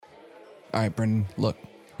All right, Brendan, look,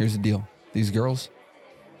 here's the deal. These girls,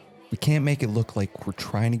 we can't make it look like we're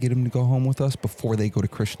trying to get them to go home with us before they go to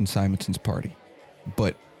Christian Simonson's party.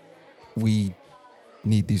 But we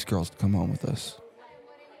need these girls to come home with us.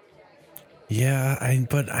 Yeah,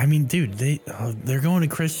 dude, they're going to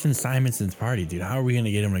Christian Simonson's party, dude. How are we going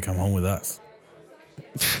to get him to come home with us?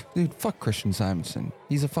 Dude, fuck Christian Simonson.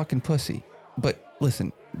 He's a fucking pussy. But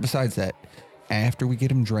listen, besides that, after we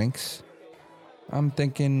get him drinks, I'm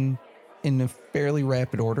thinking in a fairly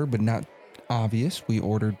rapid order, but not obvious, we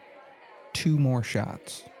ordered 2 more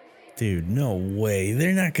shots. Dude, no way.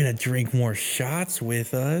 They're not going to drink more shots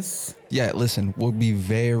with us. Yeah, listen, we'll be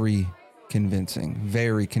very convincing.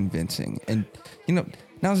 Very convincing. And,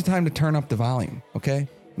 now's the time to turn up the volume, okay?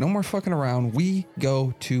 No more fucking around. We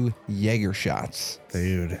go to Jaeger shots.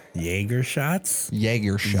 Dude, Jaeger shots?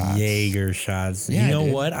 Jaeger shots. Jaeger shots. Yeah, you know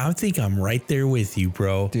dude. what? I think I'm right there with you,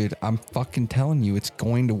 bro. Dude, I'm fucking telling you, it's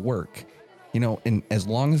going to work. And as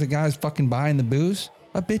long as the guy's fucking buying the booze,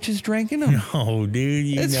 a bitch is drinking them. No,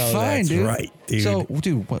 dude, it's fine, that's dude. right, dude. So,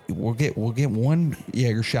 dude, we'll get 1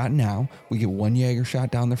 Jaeger shot now. We get 1 Jaeger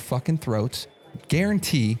shot down their fucking throats.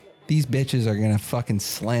 Guarantee these bitches are gonna fucking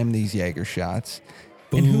slam these Jaeger shots.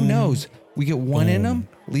 Boom. And who knows? We get 1 in them,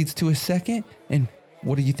 leads to a second, and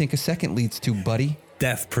what do you think a second leads to, buddy?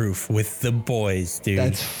 Death Proof with the boys, dude.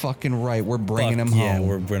 That's fucking right. We're bringing them home. Yeah,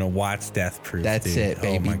 we're gonna watch Death Proof. That's dude. it,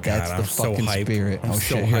 baby. Oh my God, That's the fucking spirit. I'm oh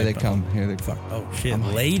so shit! Here they hyped. come. Here they come. Oh shit, I'm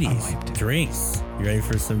hyped. ladies, I'm hyped. drinks. You ready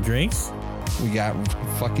for some drinks? We got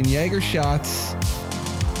fucking Jaeger shots.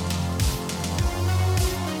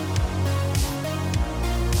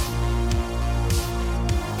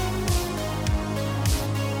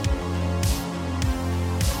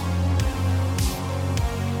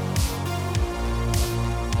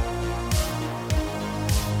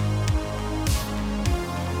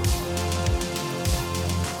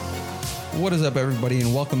 What is up, everybody,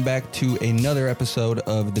 and welcome back to another episode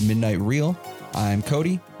of The Midnight Reel. I'm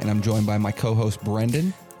Cody, and I'm joined by my co-host,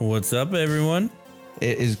 Brendan. What's up, everyone?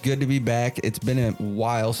 It is good to be back. It's been a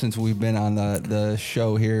while since we've been on the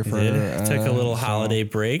show here. Took a little holiday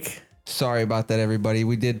break. Sorry about that, everybody.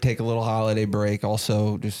 We did take a little holiday break.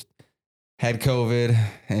 Also, just had COVID,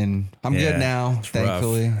 and I'm good now,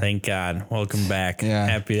 thankfully. Rough. Thank God. Welcome back. Yeah.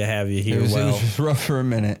 Happy to have you here. It was just rough for a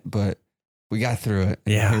minute, but we got through it.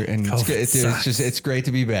 Yeah. And it's great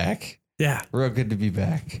to be back. Yeah. Real good to be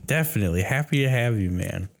back. Definitely. Happy to have you,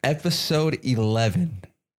 man. Episode 11.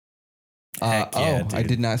 Heck yeah, dude. I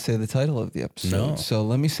did not say the title of the episode. No. So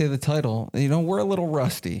let me say the title. We're a little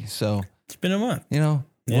rusty. So it's been a month.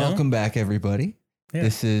 Welcome back, everybody. Yeah.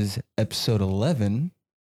 This is episode 11.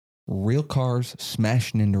 Real cars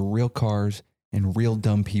smashing into real cars and real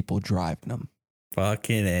dumb people driving them.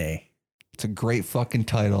 Fucking A. It's a great fucking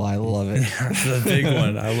title. I love it. It's a big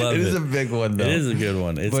one. I love it. It is a big one, though. It is a good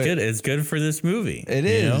one. It's good. It's good for this movie. It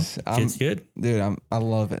is. It's good. Dude, I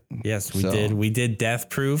love it. Yes, we did. We did Death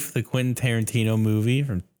Proof, the Quentin Tarantino movie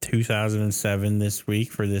from 2007 this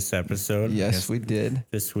week for this episode. Yes, we did.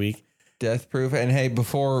 This week. Death Proof. And hey,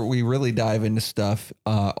 before we really dive into stuff,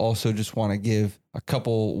 also just want to give a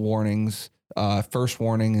couple warnings. First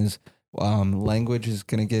warning is language is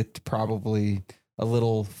going to get probably a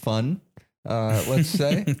little fun. Let's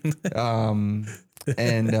say. So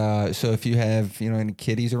if you have, any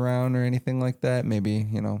kiddies around or anything like that, maybe,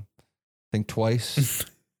 think twice.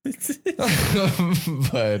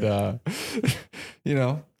 But,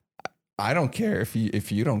 I don't care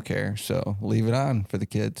if you don't care. So leave it on for the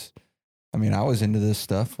kids. I mean, I was into this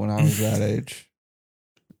stuff when I was that age.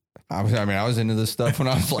 I was into this stuff when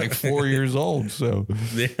I was like 4 years old. So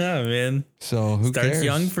yeah, man. So who starts cares?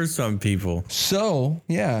 Young for some people. So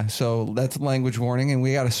yeah. So that's a language warning, and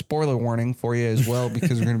we got a spoiler warning for you as well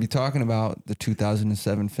because we're going to be talking about the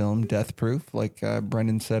 2007 film Death Proof, like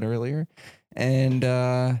Brendan said earlier. And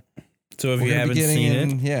so if you haven't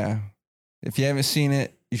seen it, if you haven't seen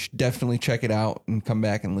it, you should definitely check it out and come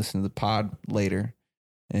back and listen to the pod later.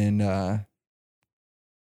 And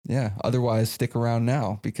otherwise stick around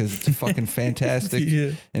now because it's a fucking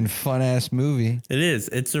fantastic and fun ass movie. It is.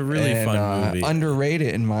 It's a really fun movie.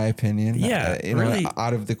 Underrated in my opinion. Yeah. Really,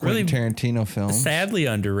 out of the Quentin Tarantino films. Sadly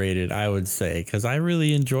underrated, I would say, because I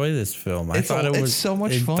really enjoy this film. I thought it was so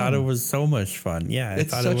much fun. I thought it was so much fun. Yeah. I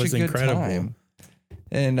thought it was incredible. Time.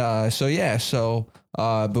 And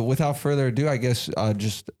but without further ado, I guess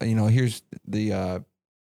here's the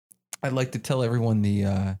I'd like to tell everyone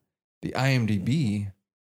the IMDb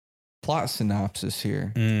plot synopsis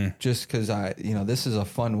here, just because this is a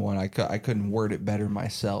fun one. I couldn't word it better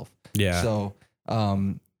myself. Yeah. So,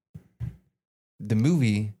 the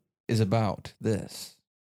movie is about this: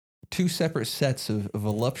 two separate sets of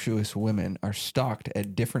voluptuous women are stalked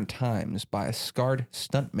at different times by a scarred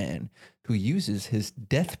stuntman who uses his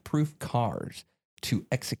death-proof cars to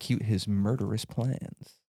execute his murderous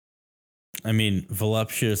plans. I mean,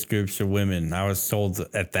 voluptuous groups of women. I was sold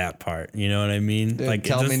at that part. You know what I mean? Dude, like,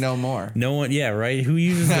 tell me no more. No one, yeah, right? Who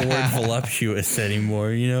uses the word voluptuous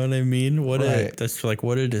anymore? You know what I mean? What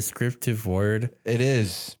a descriptive word. It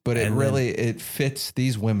is, but it fits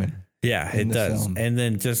these women. Yeah, it does. Film. And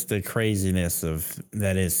then just the craziness of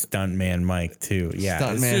that is Stuntman Mike too. Yeah,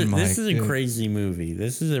 Stuntman Mike. This is a crazy movie.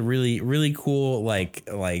 This is a really, really cool, like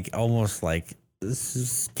almost like. This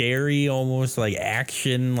is scary, almost like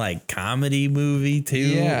action, like comedy movie too.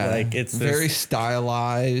 Yeah, like it's very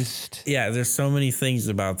stylized. Yeah, there's so many things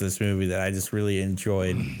about this movie that I just really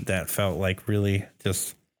enjoyed. That felt like really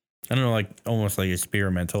just, I don't know, like almost like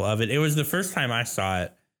experimental of it. It was the first time I saw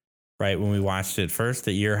it, right when we watched it first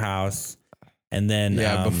at your house. And then like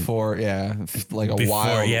a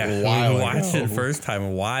while we watched it first time a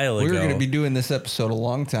while ago. We were going to be doing this episode a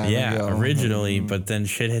long time ago. Yeah, originally, but then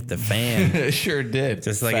shit hit the fan. It sure did.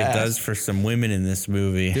 Just like it does for some women in this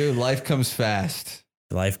movie. Dude, life comes fast.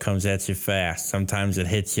 Life comes at you fast. Sometimes it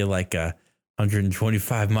hits you like a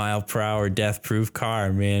 125 mile per hour death proof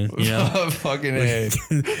car, man. You know, fucking A.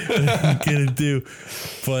 What are you gonna do?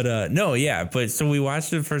 But no, yeah. But so we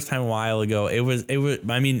watched it the first time a while ago. It was.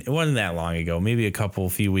 I mean, it wasn't that long ago. Maybe a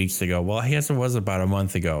few weeks ago. Well, I guess it was about a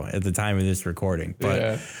month ago at the time of this recording.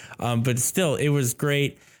 But but still, it was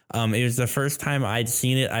great. It was the first time I'd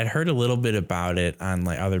seen it. I'd heard a little bit about it on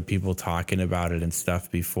like other people talking about it and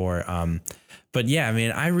stuff before. But yeah, I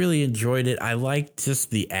mean, I really enjoyed it. I liked just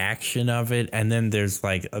the action of it. And then there's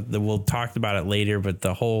like, we'll talk about it later, but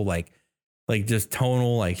the whole like just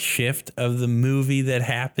tonal like shift of the movie that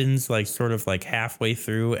happens like sort of like halfway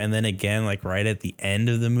through. And then again, like right at the end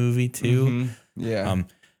of the movie too. Mm-hmm. Yeah.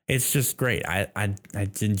 It's just great. I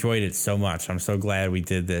enjoyed it so much. I'm so glad we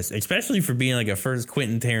did this, especially for being like a first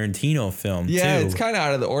Quentin Tarantino film. Yeah, too. It's kind of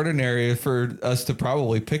out of the ordinary for us to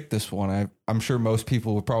probably pick this one. I'm sure most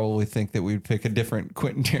people would probably think that we'd pick a different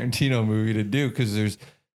Quentin Tarantino movie to do because there's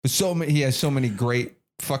so many. He has so many great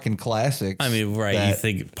fucking classics. I mean, right? You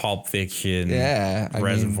think Pulp Fiction,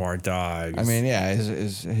 Reservoir Dogs. I mean, yeah,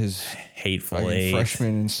 his Hateful Eight,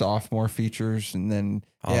 freshman and sophomore features, and then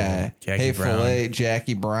Hateful Eight,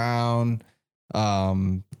 Jackie Brown,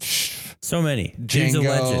 so many.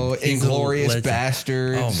 Django, Inglourious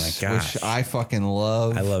Bastards. Oh my gosh, which I fucking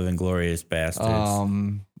love. I love Inglourious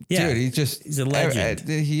Bastards. Dude, he's a legend.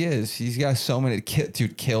 He is. He's got so many.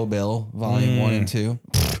 Dude, Kill Bill, Volume 1 and 2.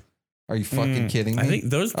 Are you fucking kidding me? I think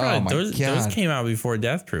those came out before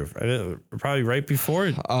Death Proof. Probably right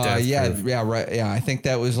before Death Proof. Right. Yeah, I think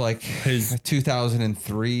that was like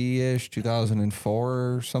 2003-ish,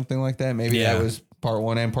 2004 or something like that. Maybe that was part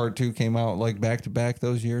 1 and part 2 came out like back to back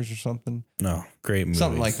those years or something. No, great movies.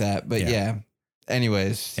 Something like that. But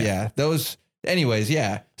anyways,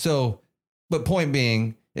 So, but point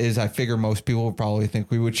being is I figure most people would probably think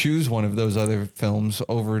we would choose one of those other films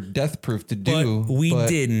over Death Proof to do. But we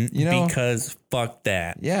didn't, because fuck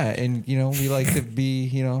that. Yeah, and we like to be,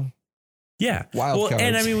 wild cards.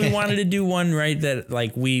 And I mean, we wanted to do one, right, that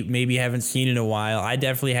like we maybe haven't seen in a while. I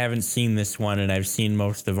definitely haven't seen this one, and I've seen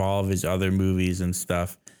most of all of his other movies and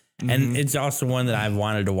stuff. Mm-hmm. And it's also one that I've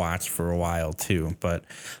wanted to watch for a while too. But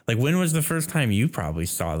like, when was the first time you probably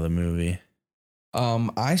saw the movie?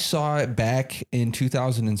 I saw it back in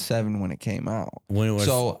 2007 when it came out. When it was,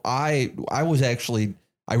 so I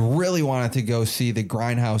really wanted to go see the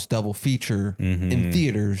Grindhouse double feature in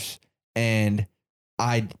theaters, and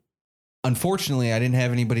unfortunately I didn't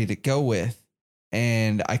have anybody to go with,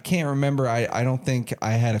 and I can't remember. I don't think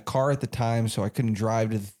I had a car at the time, so I couldn't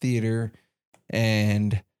drive to the theater,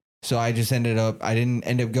 and so I just I didn't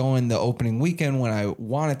end up going the opening weekend when I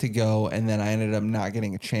wanted to go, and then I ended up not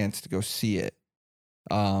getting a chance to go see it.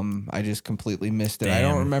 I just completely missed it. Damn. I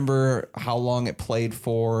don't remember how long it played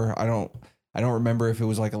for. I don't remember if it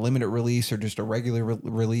was like a limited release or just a regular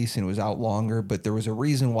release and it was out longer, but there was a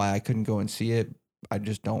reason why I couldn't go and see it. I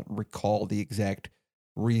just don't recall the exact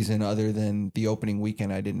reason other than the opening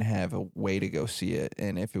weekend. I didn't have a way to go see it.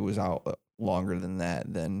 And if it was out longer than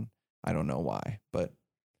that, then I don't know why, but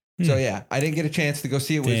so yeah, I didn't get a chance to go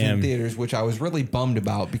see it in theaters, which I was really bummed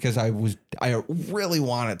about because I really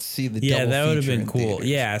wanted to see the double feature. Yeah, that would have been cool. Theaters.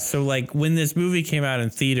 Yeah, so like when this movie came out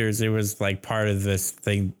in theaters, it was like part of this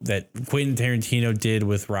thing that Quentin Tarantino did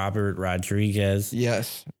with Robert Rodriguez.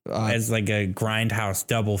 Yes, as like a Grindhouse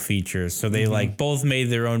double feature. So they like both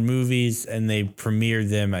made their own movies and they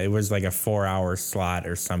premiered them. It was like a 4-hour slot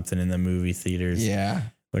or something in the movie theaters. Yeah.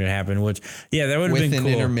 when it happened, which, yeah, that would have with been an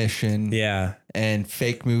cool. intermission. Yeah. And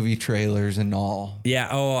fake movie trailers and all. Yeah.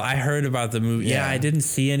 Oh, I heard about the movie. Yeah, I didn't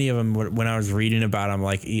see any of them when I was reading about them.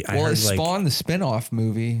 Like, I heard, it spawned the spin-off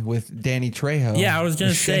movie with Danny Trejo. Yeah, I was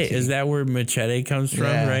gonna say, is that where Machete comes from?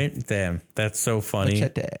 Yeah. Right? Damn, that's so funny.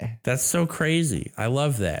 Machete. That's so crazy. I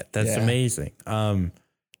love that. That's amazing.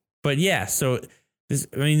 But yeah, so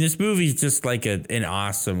this movie's just like an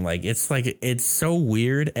awesome, like it's so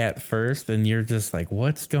weird at first, and you're just like,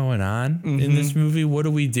 what's going on in this movie? What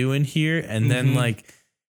are we doing here? And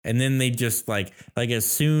then they just like as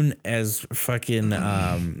soon as fucking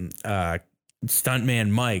stuntman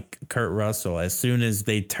Mike, Kurt Russell, as soon as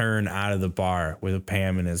they turn out of the bar with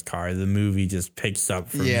Pam in his car, the movie just picks up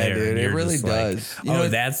from there. Yeah, dude, it really does.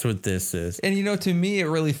 Like, that's what this is. And to me, it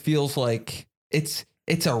really feels like it's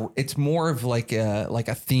more of like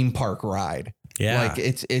a theme park ride. Yeah, like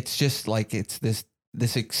it's just like it's this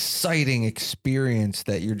exciting experience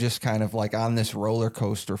that you're just kind of like on this roller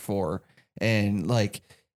coaster for, and like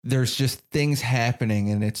there's just things happening,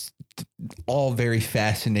 and it's all very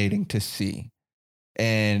fascinating to see,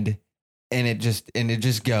 and it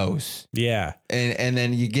just goes. Yeah, and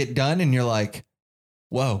then you get done, and you're like,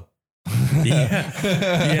 whoa.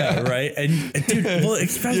 yeah, right. And dude, well,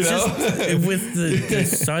 especially just with the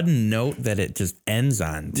sudden note that it just ends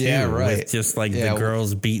on too. Yeah, right. With just like the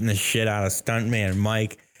girls beating the shit out of stuntman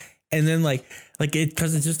Mike, and then like it,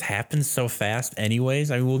 because it just happens so fast. Anyways,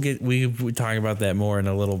 I mean, we talk about that more in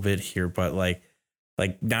a little bit here, but like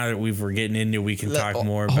now that we're getting into, we can talk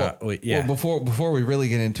more about. Yeah. Well, before we really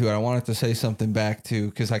get into it, I wanted to say something back to,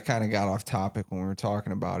 because I kind of got off topic when we were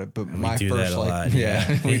talking about it. But my first lot,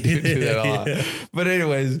 yeah, we do that a lot. But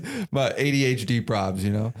anyways, my ADHD probs,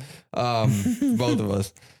 both of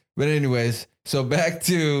us. But anyways, so back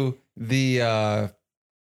to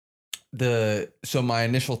so my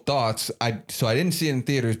initial thoughts. I didn't see it in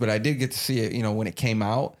theaters, but I did get to see it, when it came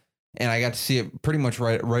out, and I got to see it pretty much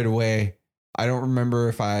right away. I don't remember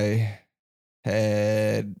if I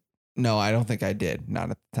had. No, I don't think I did.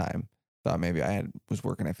 Not at the time. Thought maybe I was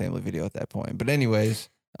working at Family Video at that point. But anyways,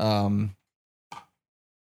 I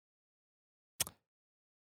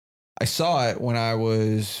saw it when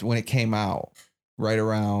it came out, right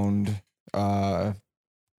around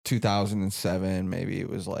 2007. Maybe it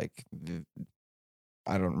was like,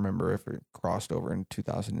 I don't remember if it crossed over in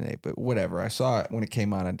 2008, but whatever. I saw it when it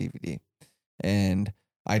came out on DVD, and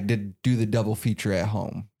I did do the double feature at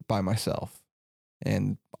home by myself,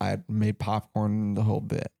 and I had made popcorn the whole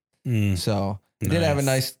bit. So I did have a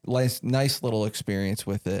nice little experience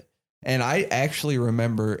with it. And I actually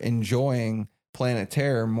remember enjoying Planet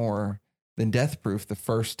Terror more than Death Proof the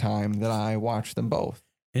first time that I watched them both.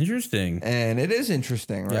 Interesting. And it is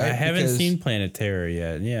interesting, right? Yeah, I haven't seen Planet Terror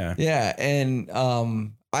yet. Yeah. Yeah. And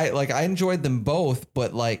I enjoyed them both,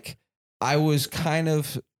 but like I was kind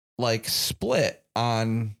of like split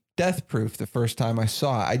on Death Proof the first time I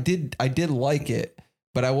saw it. I did like it,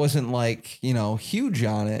 but I wasn't like, huge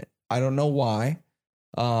on it. I don't know why.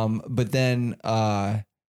 But then I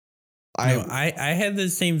had the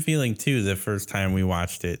same feeling too the first time we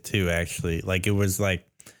watched it too, actually. Like it was like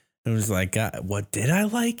what, did I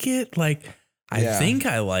like it? Like I think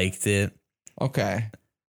I liked it. Okay.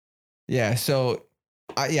 Yeah, so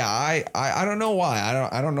I don't know why.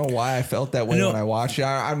 I don't know why I felt that way when I watched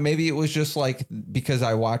it. Maybe it was just like because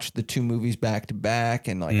I watched the two movies back to back,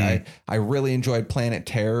 and like I really enjoyed Planet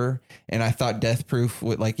Terror, and I thought Death Proof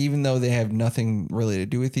would, like, even though they have nothing really to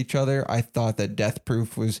do with each other, I thought that Death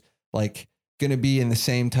Proof was like going to be in the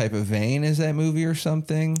same type of vein as that movie or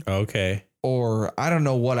something. Okay. Or I don't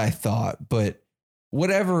know what I thought, but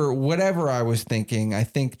whatever I was thinking, I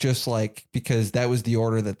think just like, because that was the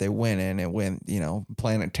order that they went in, it went,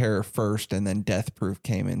 Planet Terror first, and then Death Proof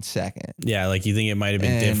came in second. Yeah. Like you think it might've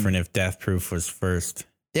been different if Death Proof was first.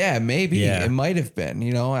 Yeah, maybe it might've been,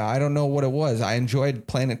 I don't know what it was. I enjoyed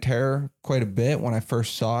Planet Terror quite a bit when I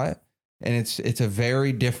first saw it. And it's a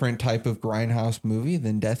very different type of grindhouse movie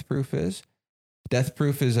than Death Proof is. Death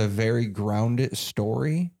Proof is a very grounded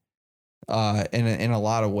story. In a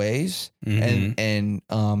lot of ways, and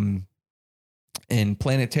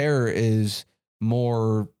Planet Terror is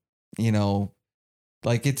more,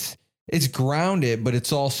 like it's grounded, but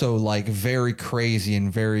it's also like very crazy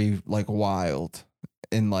and very like wild,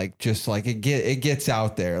 and like just like it gets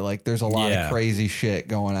out there. Like there's a lot of crazy shit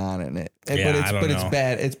going on in it, but it's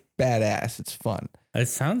bad. It's badass. It's fun. It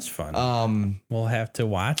sounds fun. We'll have to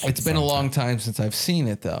watch it. It's been a long time since I've seen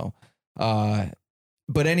it though.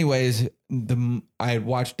 But anyways, I had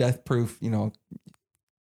watched Death Proof,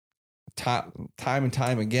 time and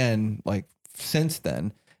time again, like since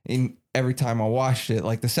then. And every time I watched it,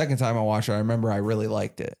 like the second time I watched it, I remember I really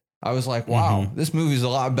liked it. I was like, wow, this movie's a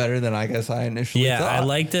lot better than I guess I initially thought. I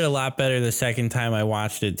liked it a lot better the second time I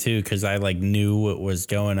watched it too, because I like knew what was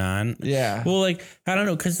going on. Yeah. Well, like, I don't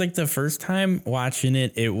know, because like the first time watching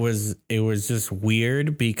it, it was just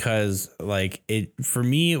weird because like for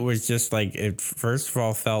me, it was just like it first of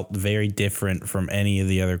all felt very different from any of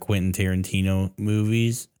the other Quentin Tarantino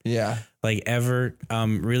movies. Yeah. Like ever.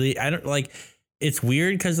 Really, I don't like. It's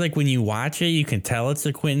weird because like when you watch it, you can tell it's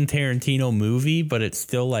a Quentin Tarantino movie, but it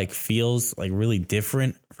still like feels like really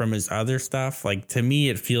different from his other stuff. Like to me,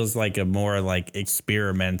 it feels like a more like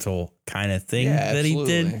experimental kind of thing that he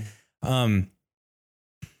did.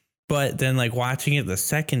 But then like watching it the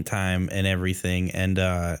second time and everything and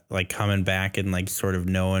like coming back and like sort of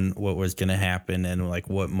knowing what was going to happen and like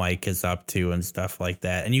what Mike is up to and stuff like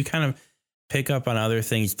that. And you kind of pick up on other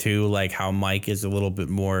things too, like how Mike is a little bit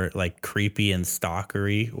more like creepy and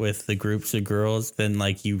stalkery with the groups of girls than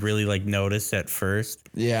like you really like notice at first.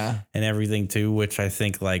 Yeah. And everything too, which I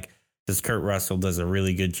think like this Kurt Russell does a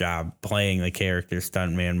really good job playing the character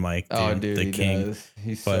stuntman Mike. Dude, the he king. does.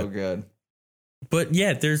 He's so good. But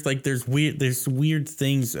yeah, there's weird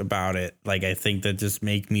things about it. Like I think that just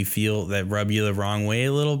make me feel that rub you the wrong way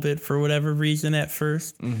a little bit for whatever reason at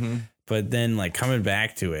first. Mm-hmm. But then like coming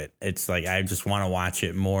back to it, it's like I just want to watch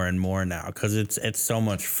it more and more now because it's so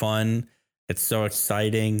much fun. It's so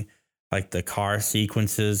exciting. Like the car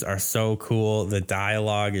sequences are so cool. The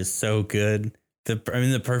dialogue is so good. The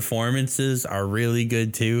performances are really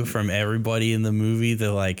good too from everybody in the movie.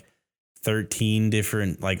 The like 13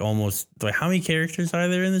 different, like almost like how many characters are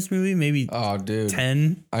there in this movie? Maybe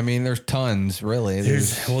 10. I mean, there's tons, really.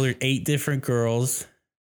 There's 8 different girls.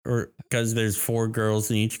 Or because there's 4 girls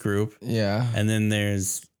in each group. Yeah. And then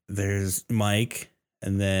there's Mike.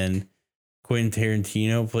 And then Quentin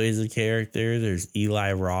Tarantino plays a character. There's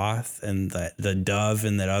Eli Roth and the Dove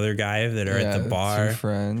and that other guy that are at the bar. 2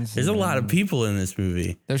 friends. There's a lot of people in this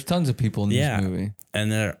movie. There's tons of people in this movie.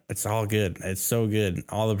 And it's all good. It's so good.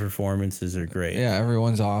 All the performances are great. Yeah,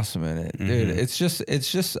 everyone's awesome in it. Dude, it's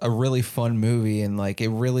just a really fun movie. And like I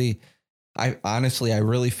really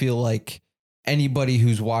feel like anybody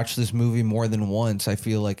who's watched this movie more than once, I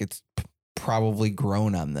feel like it's probably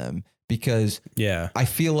grown on them because I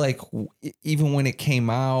feel like even when it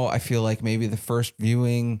came out, I feel like maybe the first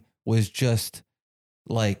viewing was just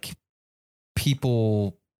like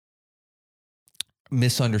people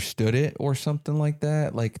misunderstood it or something like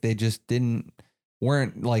that. Like they just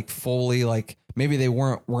weren't like fully like maybe they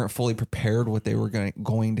weren't fully prepared what they were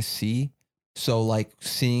going to see. So like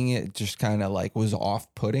seeing it just kind of like was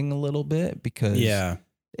off-putting a little bit because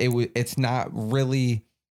it's not really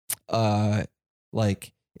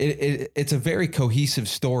like it's a very cohesive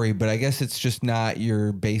story, but I guess it's just not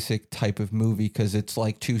your basic type of movie because it's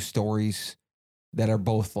like 2 stories that are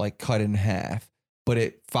both like cut in half, but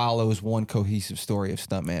it follows one cohesive story of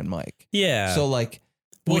Stuntman Mike. Yeah. So like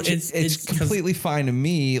which it's completely fine to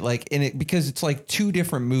me, like in it because it's like 2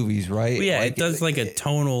 different movies, right? Well, yeah, like, it does like a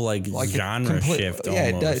tonal like genre shift. Yeah,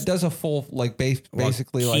 it does a full like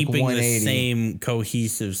basically like keeping 180. The same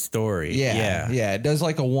cohesive story. Yeah, it does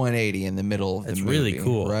like a 180 in the middle of the movie. It's really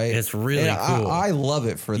cool, right? It's really cool. I love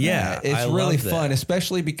it for that. It's really fun,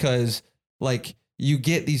 especially because like you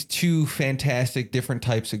get these 2 fantastic different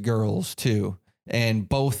types of girls too, and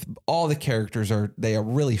all the characters are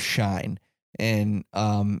really shine. And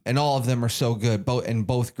all of them are so good,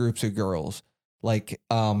 both groups of girls. Like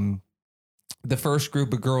the first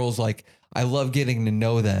group of girls, like I love getting to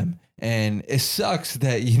know them, and it sucks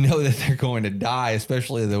that you know that they're going to die,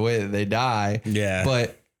 especially the way that they die. Yeah,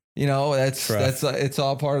 but you know that's it's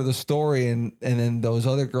all part of the story, and then those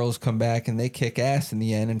other girls come back and they kick ass in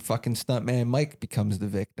the end, and fucking Stuntman Mike becomes the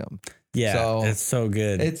victim. Yeah, so it's so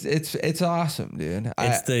good. It's awesome, dude.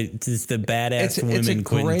 It's the badass women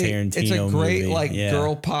Quentin Tarantino. It's a great movie.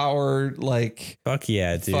 Girl power fuck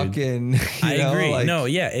yeah, dude. Fucking I agree.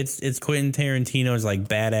 It's Quentin Tarantino's like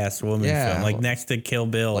badass woman film. Like next to Kill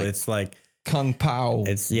Bill, it's like Kung Pao.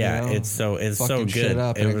 It's so good. Shit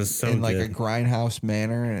up it was so in good. like a grindhouse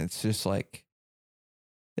manner, and it's just like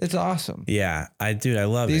it's awesome. Yeah, I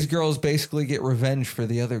love these girls basically get revenge for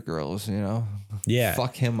the other girls, you know. Yeah,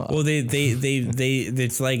 fuck him up. Well, they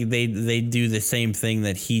it's like they do the same thing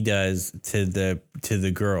that he does to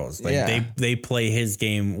the girls. Like they play his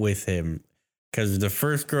game with him because the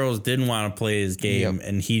first girls didn't want to play his game,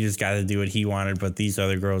 and he just got to do what he wanted. But these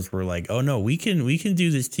other girls were like, "Oh no, we can do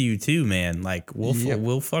this to you too, man. Like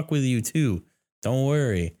we'll fuck with you too. Don't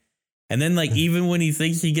worry." And then like even when he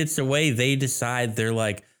thinks he gets away, they decide they're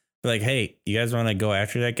like, hey, you guys want to go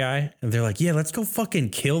after that guy? And they're like, yeah, let's go fucking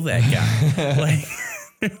kill that guy. Like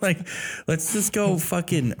Like, let's just go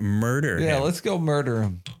fucking murder him. Yeah, let's go murder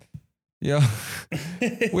him. Yeah,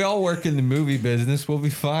 we all work in the movie business. We'll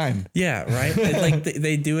be fine. Yeah, right. And like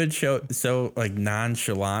they do it so like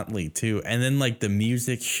nonchalantly too, and then like the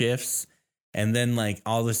music shifts, and then like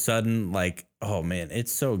all of a sudden like, oh man,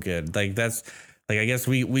 it's so good. Like that's like, I guess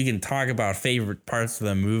we can talk about favorite parts of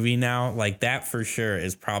the movie now. Like that for sure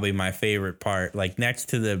is probably my favorite part. Like next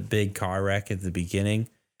to the big car wreck at the beginning,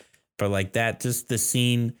 but like that just the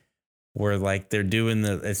scene where like they're doing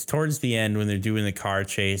it's towards the end when they're doing the car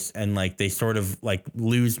chase and like they sort of like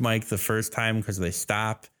lose Mike the first time because they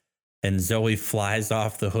stop and Zoe flies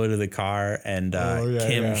off the hood of the car and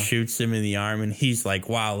Kim shoots him in the arm and he's like,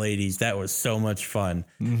 wow, ladies, that was so much fun.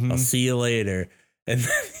 I'll see you later. And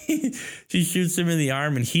then she shoots him in the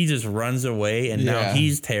arm and he just runs away and now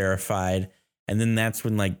he's terrified. And then that's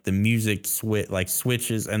when like the music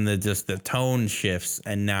switches and the tone shifts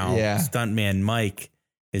and now stuntman Mike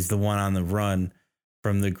is the one on the run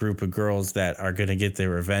from the group of girls that are going to get their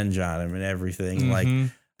revenge on him and everything. Like,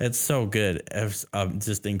 it's so good. It's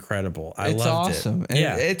just incredible. It's awesome. It.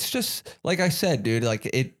 Yeah. It's just, like I said, dude, like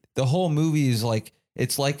the whole movie is like,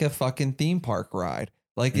 it's like a fucking theme park ride.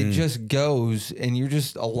 Like it just goes and you're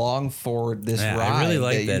just along for this ride. I really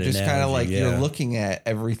like that. You're just kind of like, you're looking at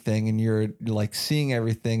everything and you're like seeing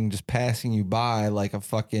everything just passing you by like a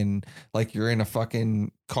fucking, like you're in a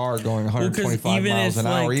fucking car going 125 miles an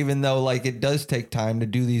hour, even though like it does take time to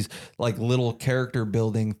do these like little character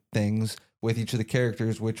building things with each of the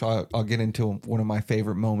characters, which I'll get into one of my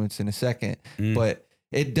favorite moments in a second. But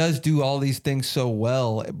it does do all these things so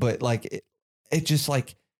well. But like it just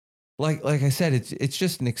like I said, it's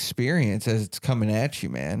just an experience as it's coming at you,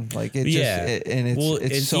 man. Like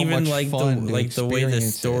it's so even much like fun. The way the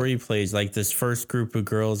story plays. Like this first group of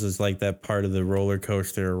girls is like that part of the roller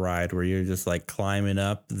coaster ride where you're just like climbing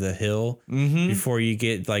up the hill before you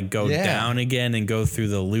get like go down again and go through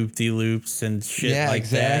the loop de loops and shit like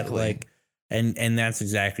that. Like and that's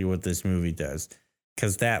exactly what this movie does.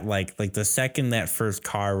 Because that like the second that first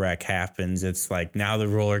car wreck happens, it's like now the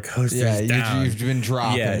roller coaster's down. You've been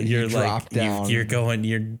dropping. Yeah, you're like down.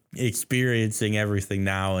 You're experiencing everything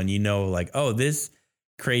now, and you know like, oh, this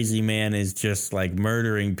crazy man is just like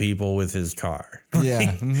murdering people with his car.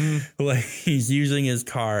 Yeah, like he's using his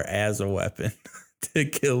car as a weapon to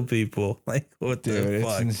kill people. Like what the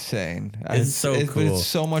fuck? It's insane. It's so cool. But it's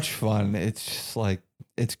so much fun. It's just like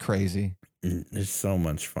it's crazy. It's so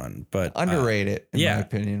much fun, but underrated in my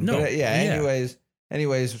opinion. No, but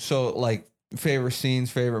anyways, so like favorite scenes,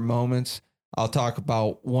 favorite moments. I'll talk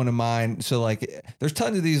about one of mine. So like there's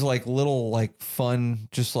tons of these like little like fun,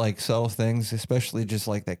 just like subtle things, especially just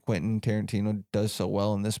like that Quentin Tarantino does so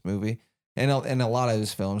well in this movie and a lot of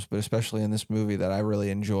his films, but especially in this movie that I really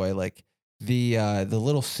enjoy. Like the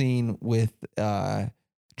little scene with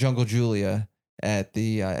Jungle Julia at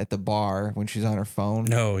the bar when she's on her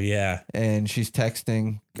phone. Oh yeah, and she's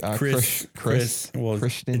texting Chris. Well,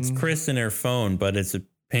 Christian. It's Chris in her phone, but it's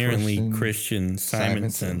apparently Christian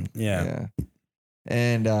Simonson. Yeah.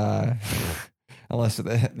 And unless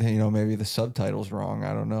maybe the subtitle's wrong,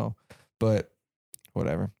 I don't know, but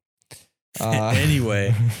whatever.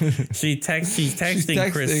 Anyway, she's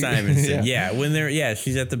texting Chris Simonson. When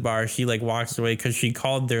she's at the bar, she like walks away because she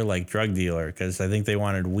called their like drug dealer because I think they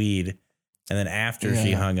wanted weed. And then after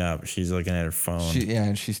she hung up, she's looking at her phone.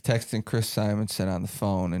 And she's texting Chris Simonson on the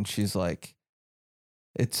phone, and she's like,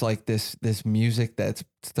 it's like this music that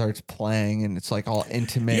starts playing, and it's like all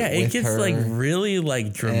intimate. Yeah, it gets like really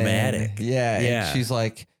like dramatic. And she's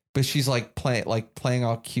like, but she's like playing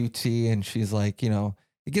all cutesy, and she's like,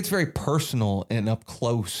 it gets very personal and up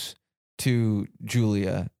close to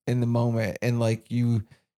Julia in the moment, and like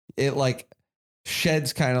it like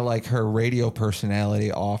sheds kind of like her radio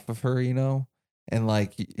personality off of her, and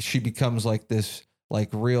like she becomes like this like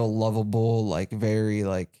real lovable, like very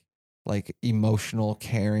like emotional,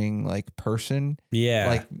 caring like person. Yeah,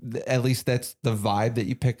 like at least that's the vibe that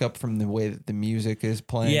you pick up from the way that the music is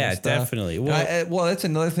playing. Yeah, definitely. Well, that's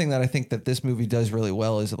another thing that I think that this movie does really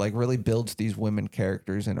well is it like really builds these women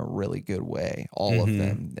characters in a really good way, all of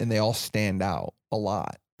them, and they all stand out a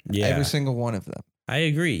lot. Yeah, every single one of them. I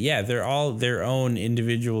agree. Yeah, they're all their own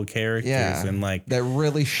individual characters and like that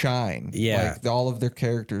really shine. Yeah, like all of their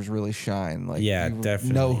characters really shine. Like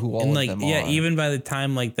definitely know who all of them are. Yeah, even by the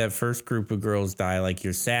time like that first group of girls die, like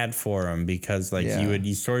you're sad for them because like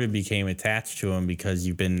you sort of became attached to them because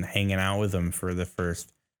you've been hanging out with them for the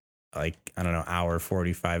first like I don't know hour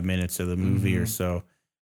 45 minutes of the movie or so.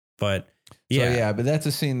 But but that's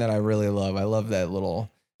a scene that I really love. I love that little.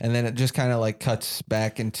 and then it just kind of like cuts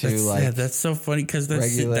back into that's so funny because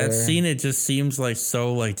that scene, it just seems like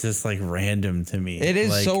so like just like random to me. It is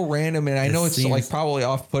like, so random, and I know it's like probably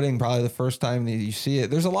off-putting probably the first time that you see it.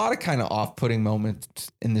 There's a lot of kind of off-putting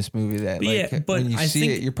moments in this movie that like when you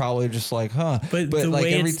see it you're probably just like, huh. But the like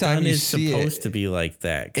way every it's time done you is see supposed to be like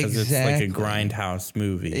that because it's like a grindhouse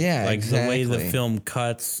movie. Yeah, like exactly. the way the film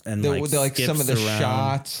cuts and like some of the around.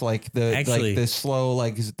 shots, like the slow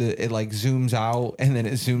it like zooms out and then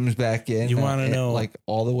it zooms back in. You want to know like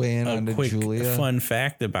all the way in onto quick Julia? Fun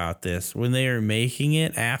fact about this: when they were making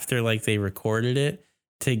it after like they recorded it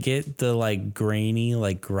to get the like grainy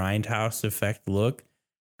like grindhouse effect look,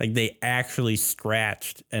 like they actually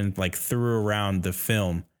scratched and like threw around the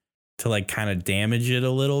film to like kind of damage it a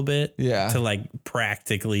little bit. Yeah. To like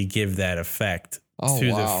practically give that effect to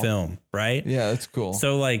the film. Right. Yeah. That's cool.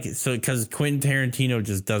 So because Quentin Tarantino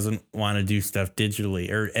just doesn't want to do stuff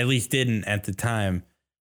digitally, or at least didn't at the time.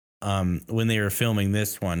 When they were filming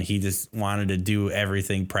this one, he just wanted to do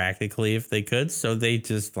everything practically if they could. So they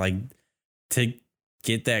just like to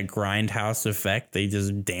get that grindhouse effect. They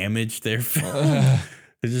just damaged their film.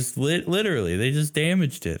 They just literally, they just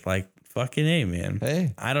damaged it. Like fucking A, man.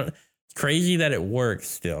 Hey, it's crazy that it works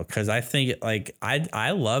still. Cause I think like,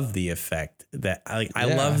 I love the effect that I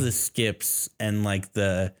love the skips and like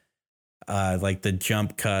the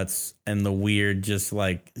jump cuts and the weird, just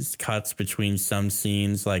like cuts between some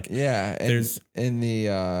scenes. Like, yeah. And there's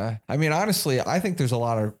I mean, honestly, I think there's a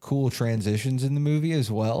lot of cool transitions in the movie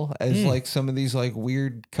as well as like some of these like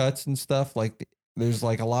weird cuts and stuff. Like there's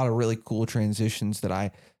like a lot of really cool transitions that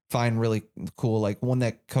I find really cool. Like one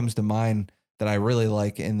that comes to mind that I really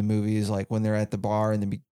like in the movie is like when they're at the bar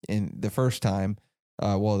in the first time.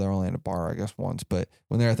 Well, they're only in a bar, I guess, once, but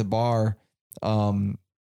when they're at the bar, in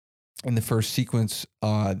the first sequence,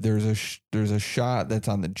 there's a shot that's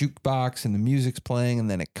on the jukebox and the music's playing, and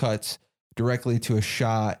then it cuts directly to a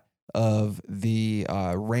shot of the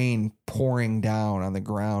rain pouring down on the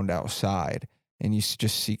ground outside, and you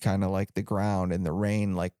just see kind of like the ground and the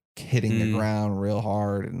rain like hitting the ground real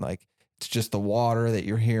hard, and like it's just the water that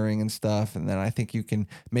you're hearing and stuff. And then I think you can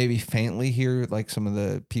maybe faintly hear like some of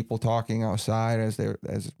the people talking outside as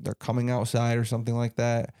they're coming outside or something like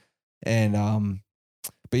that, and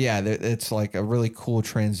but yeah, it's like a really cool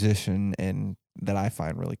transition, and that I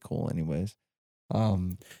find really cool, anyways.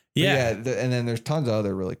 And then there's tons of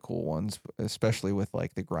other really cool ones, especially with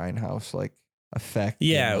like the grindhouse like effect.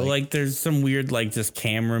 Yeah, and, like there's some weird like just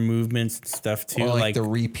camera movements and stuff too, or like the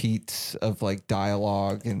repeats of like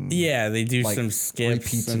dialogue and they do like some skips,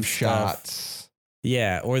 repeats and of shots. Stuff.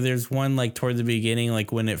 Yeah, or there's one like toward the beginning,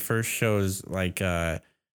 like when it first shows like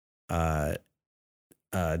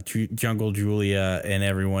Jungle Julia and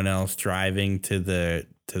everyone else driving to the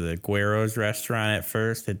Guero's restaurant. At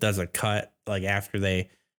first it does a cut like after they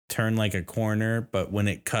turn like a corner, but when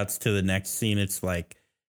it cuts to the next scene, it's like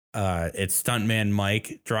it's stuntman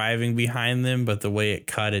Mike driving behind them, but the way it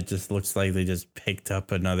cut, it just looks like they just picked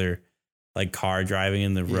up another like car driving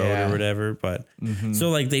in the road or whatever. But so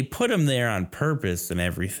like they put him there on purpose and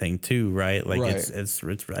everything too, right? Like it's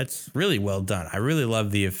really well done. I really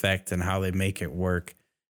love the effect and how they make it work.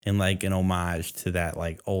 And like an homage to that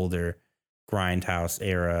like older grindhouse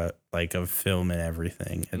era like of film and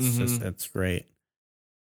everything. It's it's great.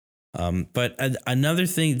 But another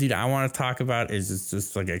thing, dude, I want to talk about is it's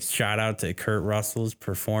just like a shout out to Kurt Russell's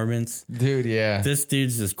performance. Dude, yeah. This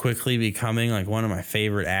dude's just quickly becoming like one of my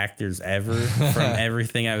favorite actors ever from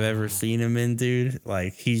everything I've ever seen him in, dude.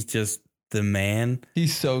 Like he's just the man.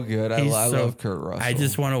 He's so good. I love Kurt Russell. I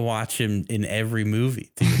just want to watch him in every movie,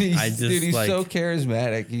 dude. He's like, so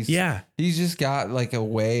charismatic. He's just got like a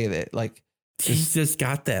way that like he's just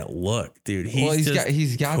got that look, dude.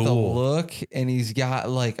 He's got cool. the look, and he's got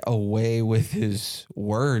like a way with his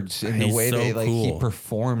words and the way that like he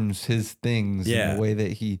performs his things, and the way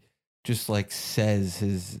that he just like says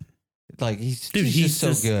his. Like he's just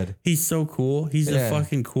so good. He's so cool. He's the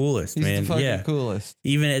fucking coolest, man. He's the fucking coolest.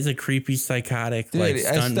 Even as a creepy psychotic, dude, like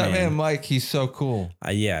stuntman Mike, he's so cool.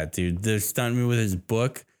 Yeah, dude. The stuntman with his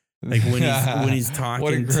book, like when he's talking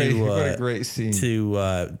what a great scene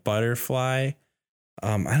to Butterfly.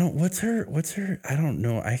 I don't. What's her? I don't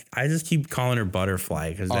know. I just keep calling her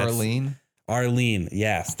Butterfly because Arlene. Arlene,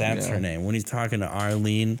 yes, that's her name. When he's talking to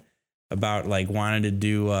Arlene about like wanting to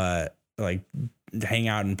do like hang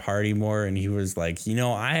out and party more, and he was like,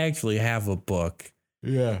 I actually have a book.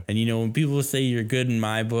 Yeah. And when people say you're good in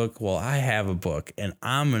my book, well, I have a book, and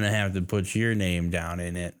I'm gonna have to put your name down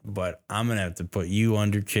in it, but I'm gonna have to put you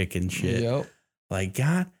under chicken shit. Yep. Like,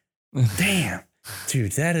 God damn,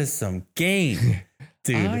 dude, that is some game.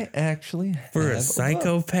 Dude, I actually for a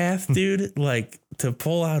psychopath, dude, like to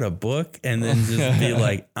pull out a book and then just be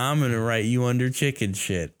like, I'm going to write you under chicken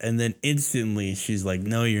shit. And then instantly she's like,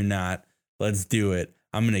 no, you're not. Let's do it.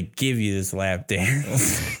 I'm going to give you this lap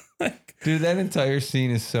dance. Dude, that entire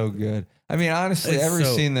scene is so good. I mean, honestly, every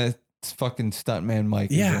scene that fucking stuntman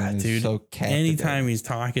Mike is dude, so captivating. Anytime he's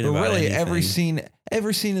talking about really anything.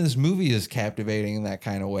 every scene in this movie is captivating in that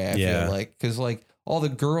kind of way, I feel like. Because, like, all the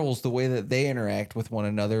girls, the way that they interact with one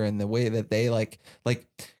another and the way that they, like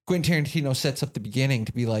Quentin Tarantino sets up the beginning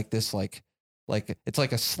to be like this, like it's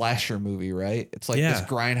like a slasher movie, right? It's like this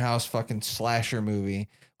grindhouse fucking slasher movie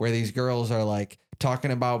where these girls are, like,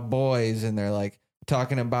 talking about boys and they're, like,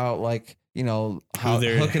 talking about, like, you know, how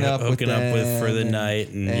they're hooking up with for the night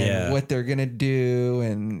and what they're gonna do,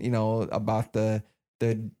 and, you know, about the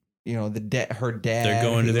you know, her dad. They're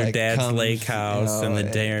going to their like dad's lake house, you know,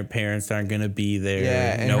 and the parents aren't gonna be there.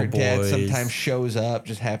 Yeah, and no her boys. dad sometimes shows up,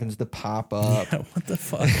 just happens to pop up. Yeah, what the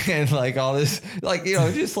fuck? And, like, all this, like, you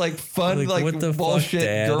know, just like fun, like what the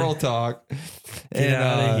bullshit fuck, girl talk. Get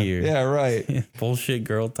out of here. Yeah, right. Bullshit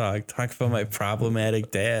girl talk. Talk about my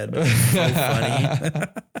problematic dad. So funny.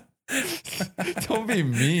 Don't be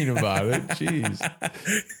mean about it. Jeez.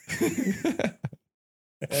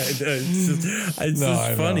 It's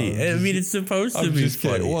just funny. I mean, it's supposed to be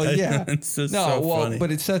funny. Well, yeah. It's just so funny.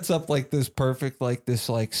 But it sets up like this perfect, like this,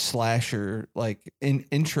 like, slasher, like,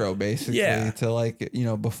 intro basically to, like, you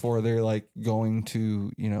know, before they're, like, going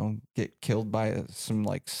to, you know, get killed by some,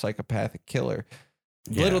 like, psychopathic killer.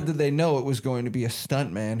 Yeah. Little did they know it was going to be a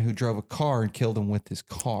stuntman who drove a car and killed him with his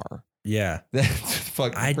car. Yeah, that's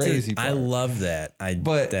fucking crazy. I love that. I just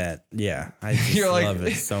love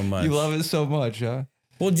it so much. You love it so much, huh?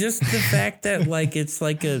 Well, just the fact that, like, it's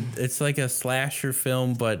like a slasher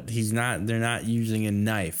film, but they're not using a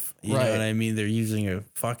knife. You know what I mean? They're using a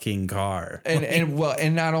fucking car.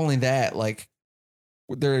 And not only that, like,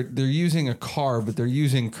 they're using a car, but they're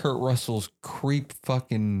using Kurt Russell's creep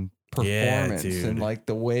fucking performance and, like,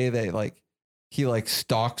 the way that, like, he, like,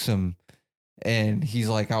 stalks him. And he's,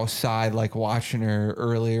 like, outside, like, watching her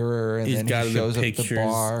earlier, and then he shows up at the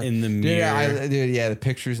bar in the mirror. The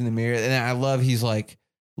pictures in the mirror, and I love he's, like,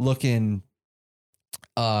 looking,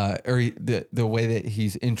 or the way that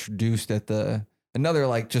he's introduced at another,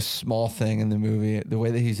 like, just small thing in the movie, the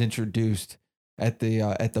way that he's introduced at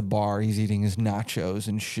the bar, he's eating his nachos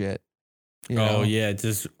and shit. You know?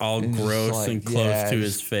 Just all and gross just, like, and close to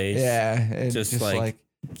his face. Yeah, just like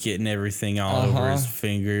getting everything all over his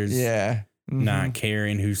fingers. Yeah. Mm-hmm. Not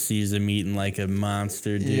caring who sees him eating like a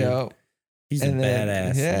monster, dude. Yep. He's a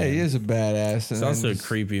badass. Yeah, man. He is a badass. He's also a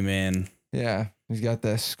creepy man. Yeah, he's got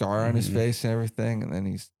that scar on his face and everything, and then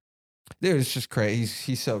it's just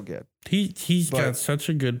crazy. He's so good. He's got such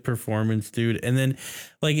a good performance, dude. And then,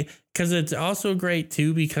 like, because it's also great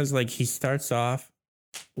too, because, like, he starts off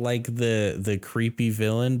like the creepy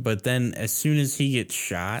villain, but then as soon as he gets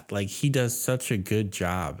shot, like, he does such a good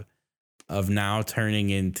job of now turning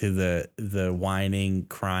into the whining,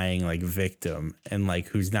 crying, like, victim, and, like,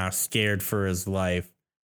 who's now scared for his life,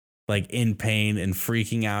 like, in pain and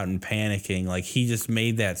freaking out and panicking. Like, he just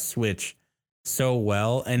made that switch so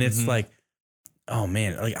well. And it's like, oh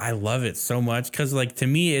man, like, I love it so much. Cause, like, to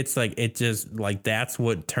me, it's like, it just, like, that's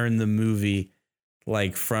what turned the movie,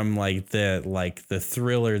 like, from, like, the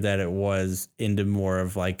thriller that it was into more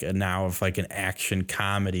of, like, an action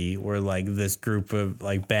comedy where, like, this group of,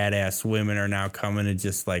 like, badass women are now coming to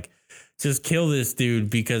just kill this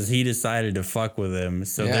dude because he decided to fuck with him.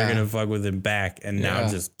 So they're going to fuck with him back and now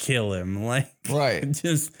just kill him. Like,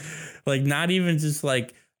 just, like, not even just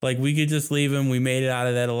like we could just leave him. We made it out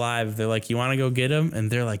of that alive. They're like, you want to go get him? And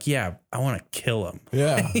they're like, yeah, I want to kill him.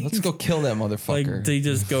 Yeah, let's go kill that motherfucker. Like, they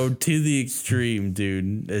just go to the extreme,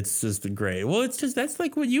 dude. It's just great. Well, it's just, that's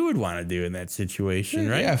like what you would want to do in that situation,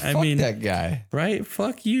 right? Yeah, fuck that guy. Right?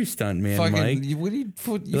 Fuck you, stuntman Mike. You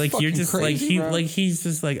like, you're just crazy, like, he's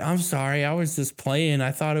just like, I'm sorry, I was just playing. I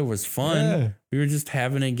thought it was fun. Yeah. We were just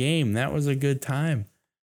having a game. That was a good time.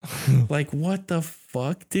 Like, what the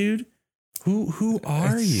fuck, dude? Who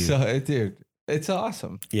are you? Dude, it's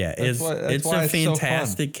awesome. Yeah, it's a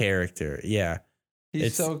fantastic character. Yeah.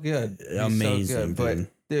 He's so good. Amazing. So good.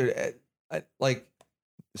 But, dude,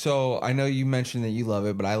 so I know you mentioned that you love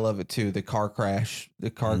it, but I love it too. The car crash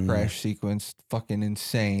sequence, fucking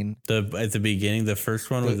insane. At the beginning, the first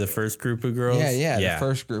one with the first group of girls. Yeah, the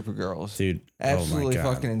first group of girls. Dude, absolutely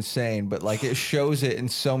fucking insane. But, like, it shows it in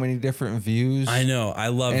so many different views. I know. I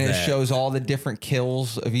love that. And it shows all the different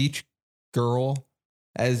kills of each girl,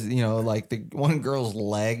 as, you know, like, the one girl's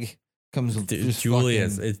leg comes with it's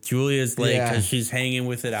Julia's leg because she's hanging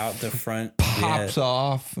with it out the front, pops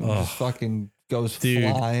off, and just fucking goes Dude,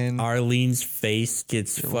 flying. Arlene's face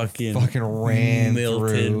gets fucking ran melted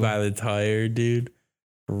through by the tire, dude.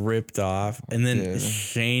 Ripped off. And then Dude.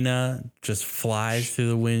 Shayna just flies through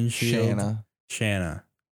the windshield. Shanna.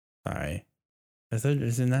 Sorry.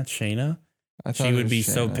 Isn't that Shayna? She would be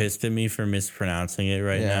so pissed at me for mispronouncing it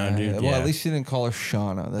right now, dude. Well, at least you didn't call her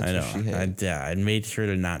Shauna. That's I know. what she hated. I made sure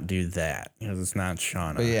to not do that because it's not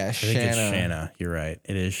Shauna. But yeah, I think it's Shanna. You're right.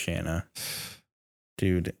 It is Shanna.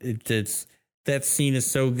 Dude, it's that scene is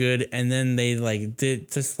so good. And then they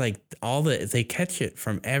did just they catch it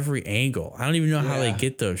from every angle. I don't even know how they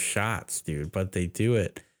get those shots, dude, but they do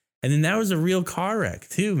it. And then that was a real car wreck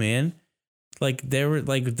too, man. Like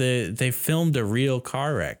they filmed a real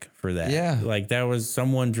car wreck for that. Yeah. Like that was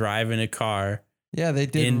someone driving a car. Yeah, they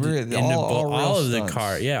did all of the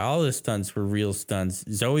car. Yeah, all the stunts were real stunts.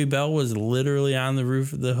 Zoe Bell was literally on the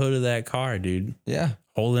roof of the hood of that car, dude. Yeah.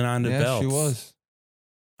 Holding on to belts. She was.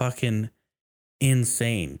 Fucking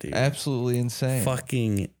insane, dude. Absolutely insane.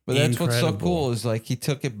 Fucking But that's what's so cool is he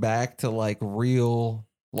took it back to real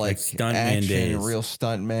stuntman action, days. real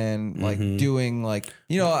stuntman, doing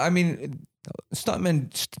I mean,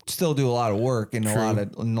 stuntmen still do a lot of work in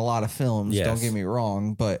a lot of films. Yes. Don't get me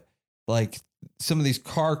wrong, but some of these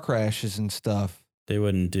car crashes and stuff, they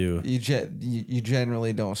wouldn't do. You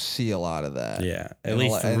generally don't see a lot of that. Yeah, at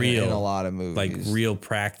least real in a lot of movies, real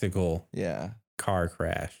practical. Yeah. Car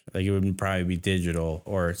crash. It would probably be digital,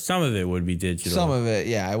 or some of it would be digital. Some of it,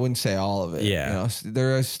 yeah. I wouldn't say all of it. Yeah.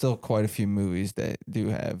 There are still quite a few movies that do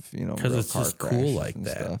have, because it's just cool like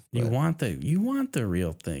that. Stuff, you want the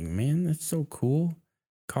real thing, man. It's so cool.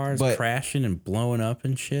 Cars crashing and blowing up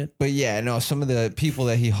and shit. But yeah, no, some of the people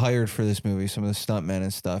that he hired for this movie, some of the stuntmen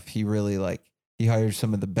and stuff, he really he hired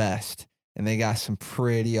some of the best, and they got some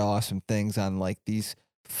pretty awesome things on these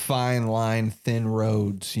fine line, thin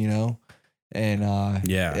roads, And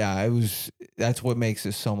that's what makes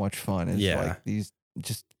it so much fun. Is these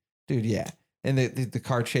just, dude, yeah. And the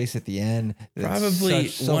car chase at the end, probably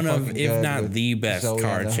one of, if not the best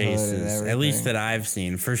car chases, at least that I've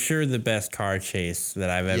seen. For sure, the best car chase that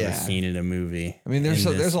I've ever seen in a movie. I mean, there's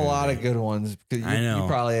a lot of good ones. I know you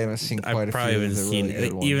probably haven't seen quite a few. I probably haven't seen really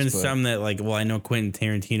good even ones, some that I know Quentin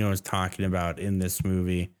Tarantino is talking about in this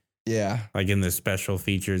movie. Yeah. In the special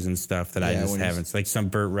features and stuff that I just haven't. Some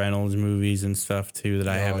Burt Reynolds movies and stuff too that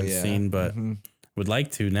I haven't seen, but would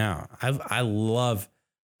like to now. I love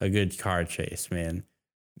a good car chase, man.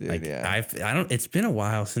 Dude, it's been a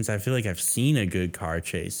while since I feel like I've seen a good car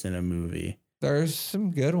chase in a movie. There's some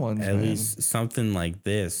good ones. At least something like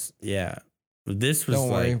this. Yeah. This was Don't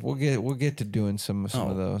worry, we'll get to doing some of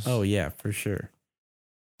those. Oh yeah, for sure.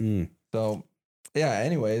 So yeah,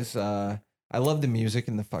 anyways, I love the music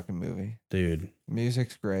in the fucking movie. Dude.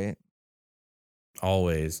 Music's great.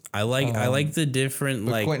 Always. I like the different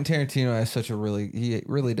Quentin Tarantino has he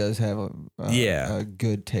really does have a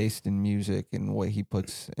good taste in music and what he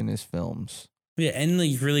puts in his films. Yeah, and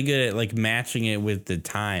he's really good at matching it with the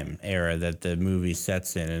time era that the movie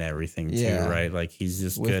sets in and everything too, right? He's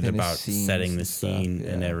just good about setting the scene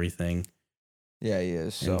and everything. Yeah, he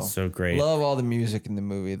is. So great. Love all the music in the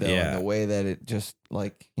movie though, and the way that it just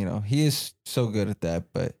he is so good at that.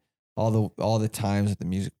 But all the times that the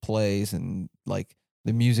music plays and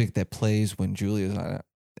the music that plays when Julia's on it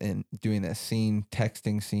and doing that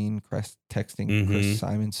texting Chris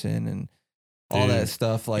Simonson and all that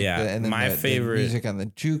stuff and then my favorite the music on the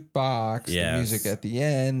jukebox, the music at the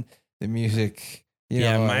end, the music.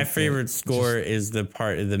 My favorite score is the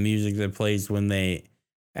part of the music that plays when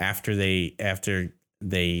after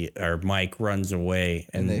Mike runs away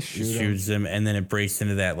and they shoots him, and then it breaks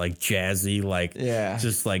into that jazzy,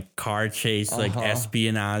 just car chase,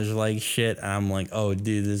 espionage shit. And I'm like, oh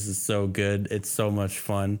dude, this is so good. It's so much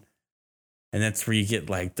fun. And that's where you get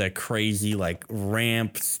the crazy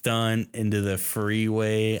ramp stunt into the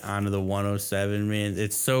freeway onto the 107, man.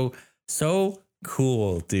 It's so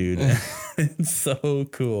cool, dude. It's so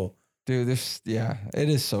cool. Dude, it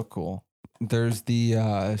is so cool. There's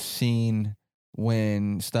the scene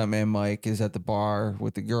when Stuntman Mike is at the bar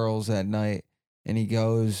with the girls at night, and he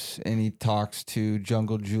goes and he talks to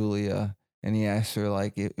Jungle Julia, and he asks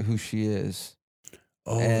her who she is.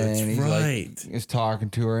 Oh, and that's right. He's talking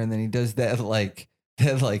to her, and then he does that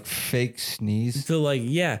fake sneeze. So thing,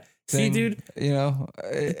 see, dude, and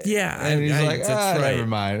he's never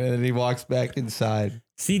mind, and then he walks back inside.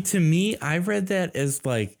 See, to me, I read that as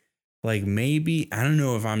maybe, I don't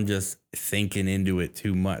know if I'm just thinking into it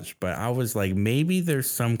too much, but I was maybe there's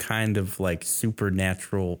some kind of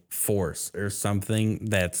supernatural force or something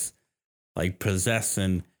that's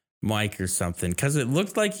possessing Mike or something. Because it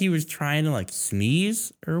looked like he was trying to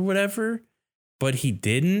sneeze or whatever, but he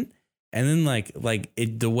didn't. And then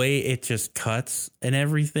the way it just cuts and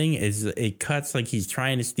everything is it cuts like he's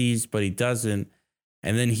trying to sneeze, but he doesn't.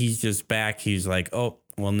 And then he's just back. He's like, oh,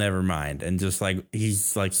 well, never mind. And just like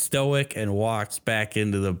he's like stoic and walks back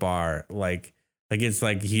into the bar. Like it's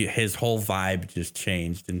like his whole vibe just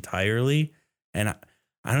changed entirely. And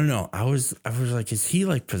I don't know. I was like, is he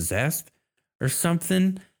like possessed or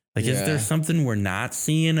something? Like, is there something we're not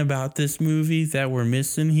seeing about this movie that we're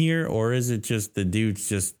missing here? Or is it just the dude's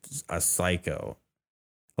just a psycho?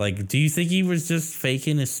 Like, do you think he was just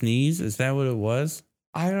faking a sneeze? Is that what it was?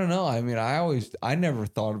 I don't know. I mean, I never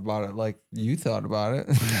thought about it like you thought about it.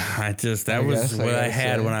 That was what I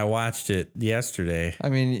had when I watched it yesterday. I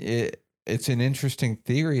mean, it's an interesting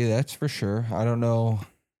theory, that's for sure. I don't know,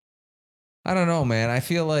 man. I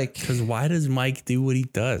feel like, because why does Mike do what he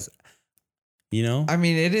does? You know, I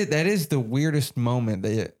mean, that is the weirdest moment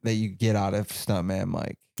that you get out of Stuntman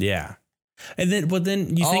Mike. Yeah. And then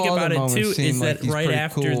you think about it too, is that right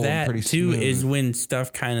after that too is when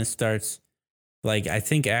stuff kind of starts. Like, I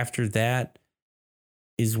think after that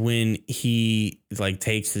is when he like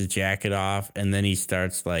takes his jacket off and then he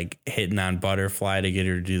starts like hitting on Butterfly to get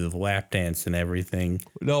her to do the lap dance and everything.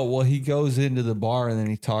 No, well, he goes into the bar and then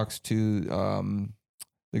he talks to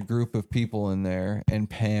the group of people in there and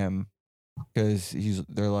Pam. Because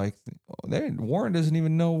they're like, Warren doesn't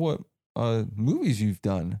even know what movies you've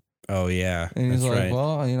done. Oh yeah, and he's like, right.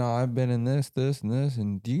 Well, I've been in this, and this,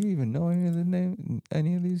 and do you even know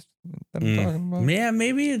any of these that I'm talking about? Yeah,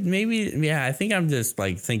 maybe. Yeah, I think I'm just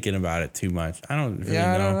like thinking about it too much. I don't really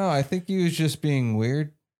know. I don't know. I think he was just being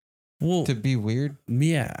weird. Well, to be weird.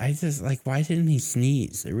 Yeah, I just like, why didn't he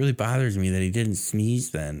sneeze? It really bothers me that he didn't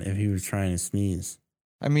sneeze then if he was trying to sneeze.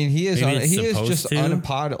 I mean, he is just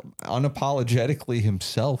unapologetically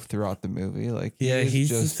himself throughout the movie. Like, he's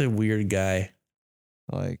just a weird guy.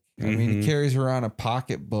 Like, I mean, he carries around a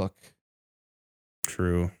pocketbook.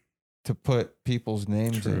 True. To put people's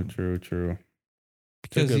names in. True.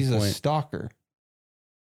 Because he's a stalker.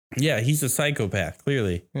 Yeah, he's a psychopath,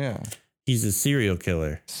 clearly. Yeah. He's a serial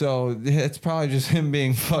killer. So it's probably just him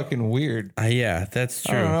being fucking weird. Yeah, that's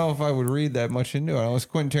true. I don't know if I would read that much into it. Unless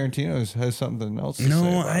Quentin Tarantino has something else to say.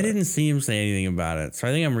 No, I didn't see him say anything about it. So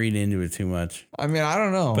I think I'm reading into it too much. I mean, I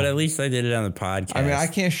don't know. But at least I did it on the podcast. I mean, I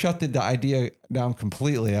can't shut the idea down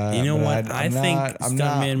completely. You know what? I think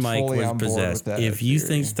Stuntman Mike was possessed. If you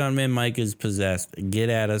think Stuntman Mike is possessed, get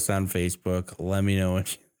at us on Facebook. Let me know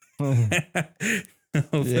what you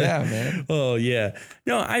yeah, man. Oh, yeah.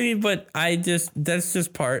 No, I mean, but that's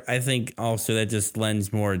just part, I think also that just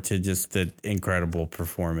lends more to just the incredible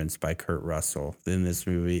performance by Kurt Russell in this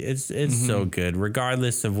movie. It's so good,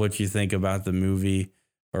 regardless of what you think about the movie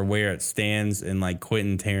or where it stands in like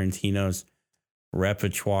Quentin Tarantino's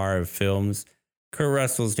repertoire of films. Kurt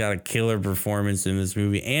Russell's got a killer performance in this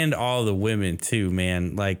movie and all the women too,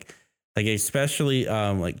 man. Like especially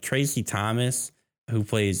like Tracy Thomas, who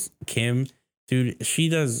plays Kim. Dude, she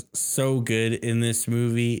does so good in this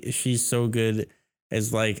movie. She's so good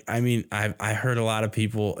as like, I mean, I heard a lot of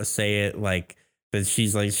people say it like that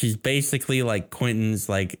she's basically like Quentin's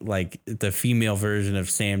like the female version of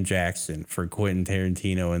Sam Jackson for Quentin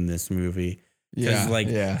Tarantino in this movie.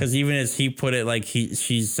 Because even as he put it, like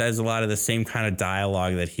she says a lot of the same kind of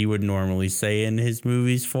dialogue that he would normally say in his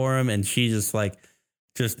movies for him. And she just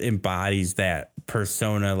embodies that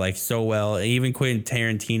persona like so well. Even Quentin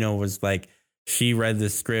Tarantino was like, she read the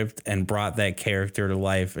script and brought that character to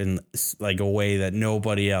life in like a way that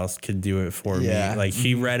nobody else could do it for me. Like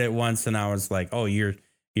she read it once and I was like, oh, you're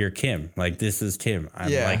Kim. Like, this is Kim.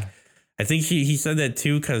 I'm like, I think he said that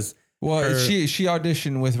too. Cause she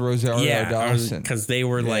auditioned with Rosario Dawson. Cause they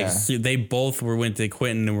were like, they both went to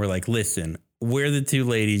Quentin and were like, listen, we're the two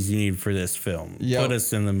ladies you need for this film. Put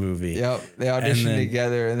us in the movie. Yep. They auditioned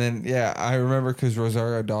together. And then, I remember cause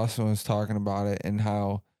Rosario Dawson was talking about it and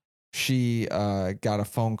how she got a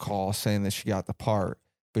phone call saying that she got the part,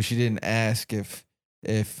 but she didn't ask if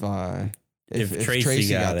Tracy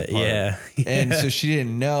got it. Yeah. And so she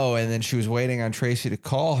didn't know. And then she was waiting on Tracy to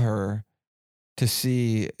call her to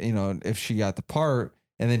see, if she got the part.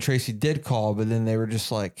 And then Tracy did call, but then they were just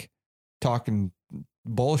like talking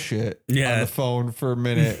bullshit on the phone for a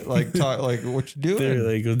minute. Like, like, what you doing? They're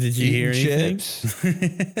like, well, did you hear anything? Chips?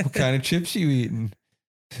 What kind of chips you eating?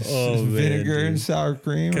 Vinegar and sour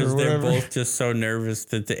cream, because they're both just so nervous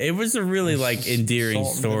that it was a really like endearing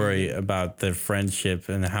story about their friendship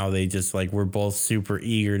and how they just like were both super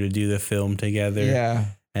eager to do the film together,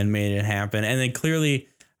 and made it happen. And then clearly,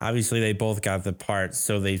 obviously, they both got the part,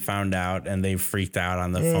 so they found out and they freaked out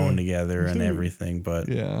on the phone together and everything. But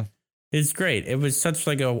it's great. It was such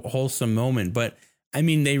like a wholesome moment. But I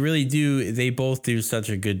mean, they really do. They both do such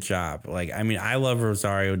a good job. Like, I mean, I love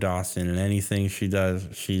Rosario Dawson and anything she does.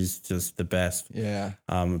 She's just the best. Yeah.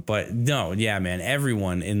 But no, yeah, man.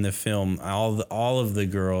 Everyone in the film, all of the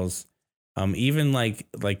girls, even like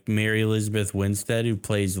Mary Elizabeth Winstead, who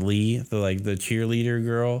plays Lee, the cheerleader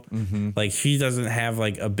girl. Mm-hmm. Like, she doesn't have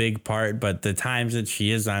like a big part, but the times that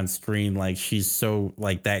she is on screen, like, she's so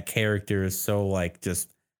like that character is so like just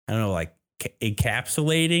I don't know, like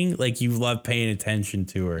encapsulating. Like, you love paying attention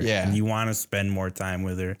to her. Yeah. And you want to spend more time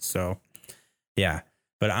with her. So, yeah.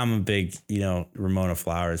 But I'm a big, Ramona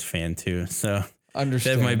Flowers fan too. So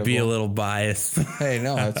that might be a little biased. Hey,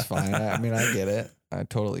 no, that's fine. I mean, I get it. I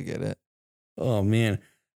totally get it. Oh man.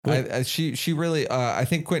 She really I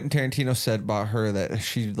think Quentin Tarantino said about her that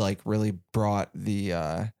she like really brought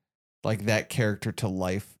the like that character to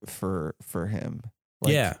life for him.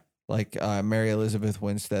 Like, yeah. Like Mary Elizabeth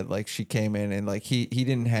Winstead, like she came in and like he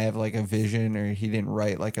didn't have like a vision, or he didn't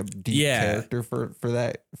write like a deep character for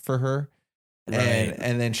her. Right.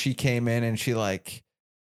 And then she came in and she like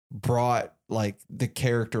brought like the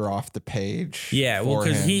character off the page. Yeah, well,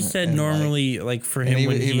 because he said normally like for him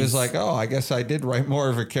he was like, oh, I guess I did write more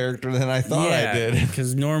of a character than I thought I did.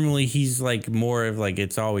 Because normally he's like more of like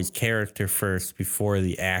it's always character first before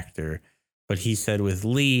the actor. But he said with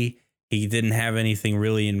Lee, he didn't have anything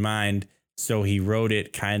really in mind, so he wrote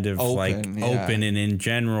it kind of open and in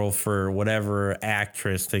general for whatever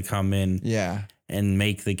actress to come in. Yeah. And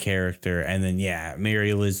make the character. And then, Mary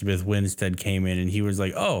Elizabeth Winstead came in and he was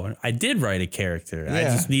like, oh, I did write a character. Yeah. I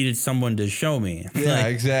just needed someone to show me. Yeah,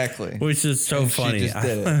 exactly. Which is so funny. She just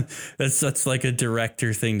did it. That's like a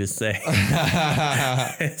director thing to say.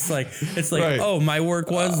 It's like, right. Oh, my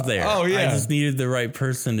work was there. Oh, yeah. I just needed the right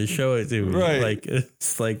person to show it to me. Right. Like,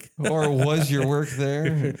 it's like. Or was your work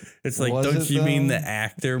there? It's like, don't you mean the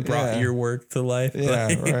actor brought your work to life?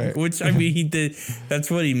 Yeah, right. Which, I mean, he did.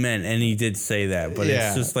 That's what he meant. And he did say that. But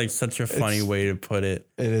it's just like such a funny way to put it.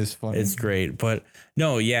 It is funny. It's great. But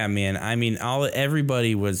no, yeah, man. I mean,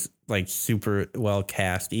 everybody was like super well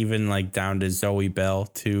cast, even like down to Zoe Bell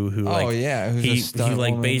too, who he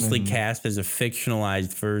like basically cast as a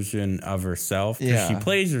fictionalized version of herself. Yeah. She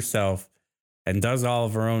plays herself and does all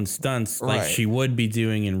of her own stunts like she would be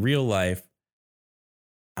doing in real life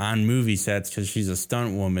on movie sets because she's a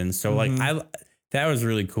stunt woman. So like that was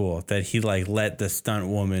really cool that he like let the stunt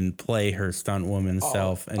woman play her stunt woman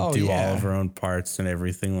self and do all of her own parts and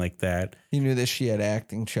everything like that. He knew that she had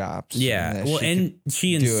acting chops. Yeah. Well, and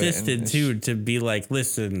she insisted too to be like,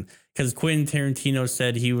 listen, because Quentin Tarantino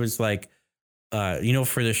said he was like,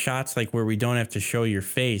 for the shots like where we don't have to show your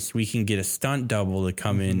face, we can get a stunt double to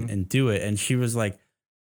come in and do it. And she was like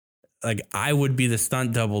I would be the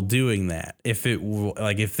stunt double doing that if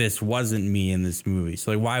this wasn't me in this movie.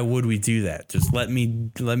 So like, why would we do that? Just let me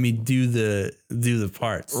do the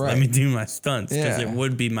parts. Right. Let me do my stunts because it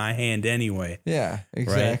would be my hand anyway. Yeah,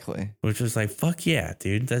 exactly. Right? Which was like, fuck yeah,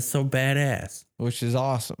 dude. That's so badass. Which is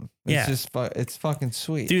awesome. It's it's fucking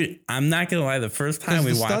sweet. Dude, I'm not going to lie. The first time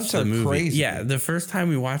we watched the movie. Crazy. Yeah, the first time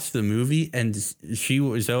we watched the movie and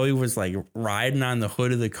Zoe was like riding on the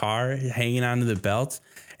hood of the car, hanging onto the belts.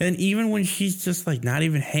 And even when she's just like not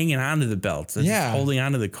even hanging onto the belts, just holding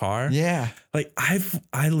onto the car. Yeah. Like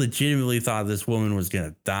I legitimately thought this woman was going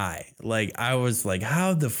to die. Like I was like,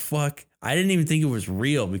 how the fuck? I didn't even think it was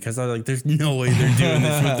real because I was like, there's no way they're doing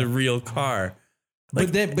this with the real car.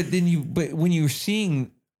 Like, but when you're seeing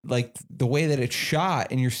like the way that it's shot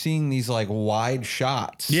and you're seeing these like wide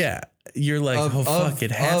shots. Yeah. You're like, fuck, it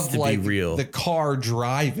has to be real. The car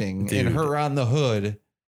driving and her on the hood.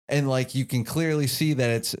 And like you can clearly see that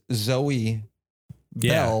it's Zoe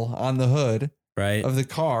Bell on the hood of the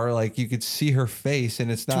car. Like you could see her face,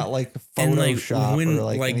 and it's not like Photoshop. When or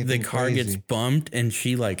like the car crazy. gets bumped and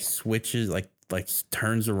she like switches, like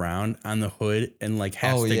turns around on the hood and like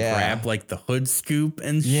has to grab like the hood scoop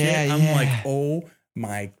and shit. I'm like, oh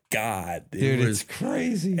my God, dude, it's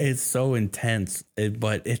crazy. It's so intense,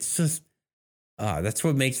 but it's just that's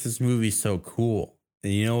what makes this movie so cool.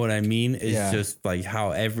 You know what I mean? It's just like how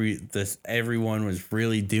everyone was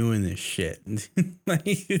really doing this shit. Like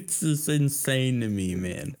it's just insane to me,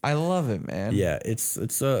 man. I love it, man. Yeah,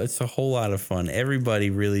 it's a whole lot of fun. Everybody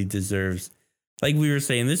really deserves. Like we were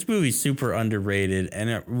saying, this movie's super underrated,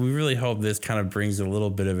 and we really hope this kind of brings a little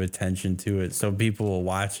bit of attention to it, so people will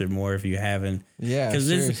watch it more if you haven't. Yeah,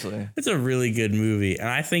 seriously, it's a really good movie, and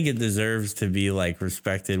I think it deserves to be like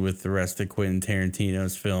respected with the rest of Quentin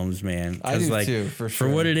Tarantino's films, man. I do like, too, for sure.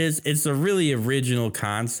 For what it is, it's a really original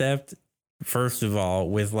concept. First of all,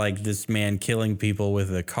 with like this man killing people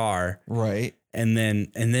with a car, right? And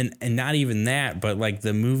not even that, but like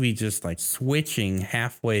the movie just like switching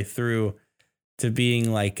halfway through to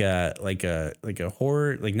being like a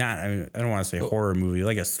horror, like not, I don't want to say horror movie,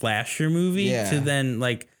 like a slasher movie, to then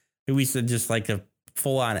like we said just like a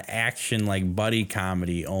full on action like buddy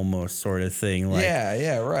comedy almost sort of thing. Like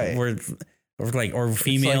right. Or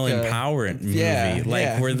female like empowerment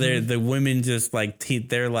movie, where the women just like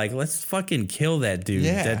they're like, let's fucking kill that dude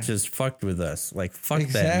that just fucked with us. Like fuck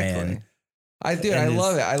that man. I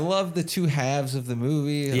love it. I love the two halves of the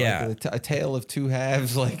movie. Yeah. Like a tale of two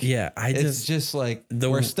halves. Like, it's just like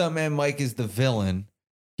where Stuntman Mike is the villain.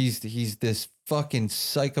 He's this fucking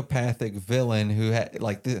psychopathic villain who had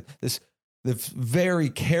like the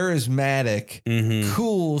very charismatic,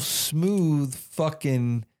 cool, smooth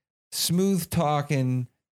talking,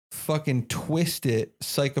 fucking twisted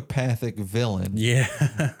psychopathic villain. Yeah.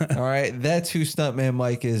 All right. That's who Stuntman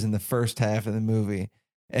Mike is in the first half of the movie.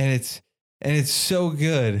 And it's so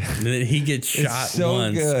good. He gets shot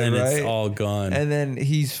once and it's all gone. And then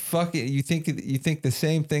he's fucking, you think the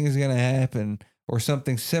same thing is going to happen or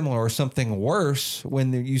something similar or something worse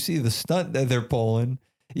when you see the stunt that they're pulling.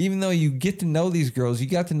 Even though you get to know these girls, you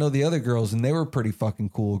got to know the other girls and they were pretty fucking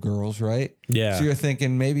cool girls, right? Yeah. So you're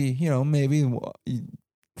thinking maybe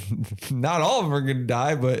not all of them are going to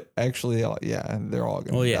die, but actually, they're all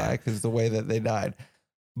going to die because the way that they died.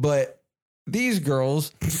 But these girls,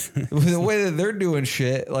 the way that they're doing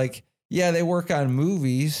shit, like, they work on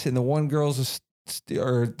movies, and the one girl's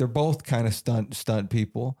they're both kind of stunt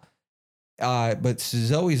people. But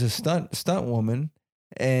Zoe's a stunt woman,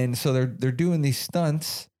 and so they're doing these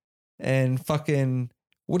stunts, and fucking,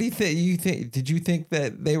 what do you think? Did you think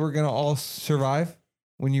that they were gonna all survive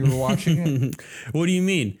when you were watching it? What do you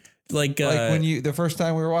mean? Like when the first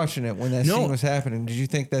time we were watching it, when that scene was happening, did you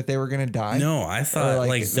think that they were going to die? No, I thought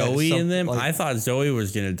like Zoe and them, I thought Zoe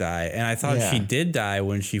was going to die. And I thought she did die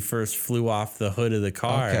when she first flew off the hood of the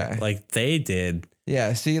car. Okay. Like they did.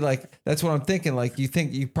 Yeah. See, like, that's what I'm thinking. Like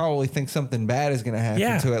you probably think something bad is going to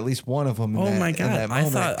happen to at least one of them. My God.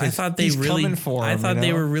 I thought they really,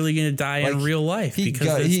 they were really going to die in real life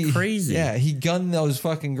because it's crazy. Yeah. He gunned those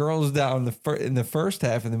fucking girls down in the first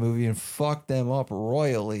half of the movie and fucked them up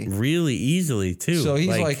royally. Really easily too. So he's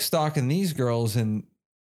like stalking these girls and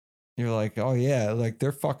you're like, oh yeah, like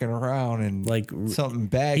they're fucking around and like something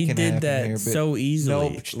bad can happen. He did that so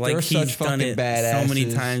easily. Nope, like they're such fucking badasses. So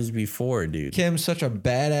many times before, dude. Kim's such a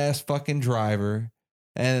badass fucking driver,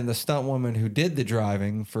 and the stunt woman who did the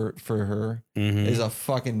driving for her is a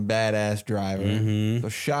fucking badass driver. So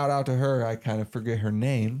shout out to her. I kind of forget her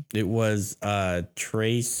name. It was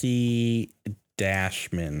Tracy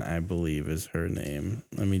Dashman, I believe, is her name.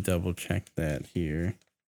 Let me double check that here.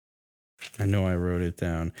 I know I wrote it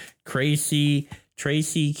down. Tracy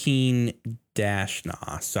Keen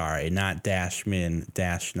Dashnaw. Sorry, not Dashman,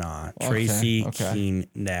 Dashnaw. Tracy Keen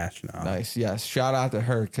Dashnaw. Nice. Yes. Shout out to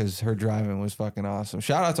her because her driving was fucking awesome.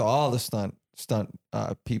 Shout out to all the stunt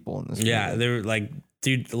people in this movie. Yeah, they were like,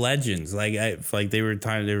 dude, legends. Like they were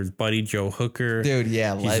talking. There was Buddy Joe Hooker. Dude,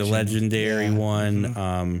 yeah, he's a legendary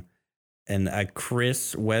one. And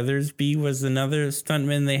Chris Weathersby was another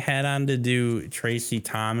stuntman they had on to do Tracy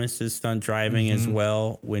Thomas's stunt driving as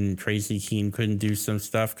well when Tracy Keen couldn't do some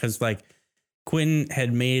stuff. Because like Quentin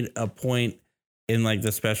had made a point in like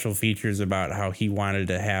the special features about how he wanted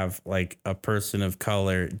to have like a person of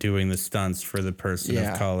color doing the stunts for the person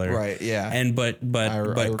of color. Right. Yeah. And but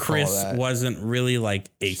Chris wasn't really like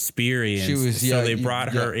experienced. She was, so they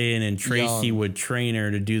brought her in and Tracy would train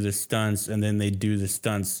her to do the stunts and then they'd do the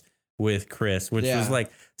stunts with Chris, which was like,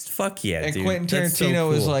 fuck yeah, and dude. Quentin Tarantino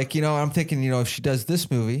was like, I'm thinking, if she does this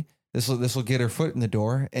movie, this will get her foot in the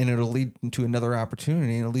door and it'll lead to another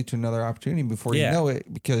opportunity and it'll lead to another opportunity before you know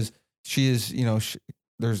it, because she is,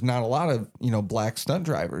 there's not a lot of, black stunt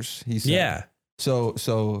drivers, he said. Yeah.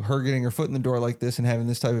 So her getting her foot in the door like this and having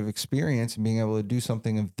this type of experience and being able to do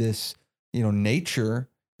something of this, nature,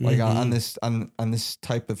 like on this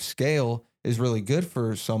type of scale is really good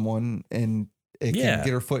for someone, and it can get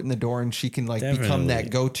her foot in the door and she can become that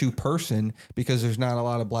go-to person because there's not a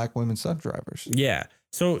lot of black women stunt drivers. Yeah.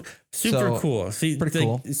 So cool. See, pretty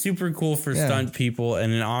cool. Super cool for stunt people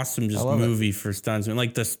and an awesome movie for stunts.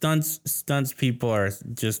 Like the stunts people are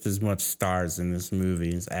just as much stars in this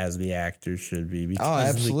movie as the actors should be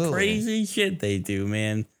because of the crazy shit they do,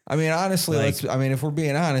 man. I mean, honestly, if we're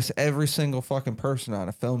being honest, every single fucking person on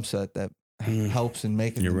a film set that helps in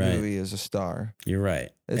making the movie is a star. You're right.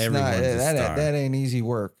 It's not that ain't easy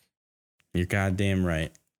work. You're goddamn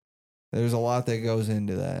right. There's a lot that goes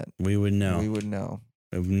into that. We would know.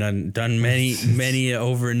 We've done many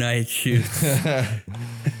overnight shoots.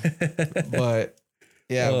 But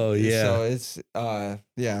yeah. Oh yeah. So it's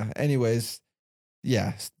Anyways,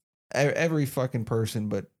 yeah. Every fucking person,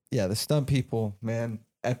 but the stunt people, man,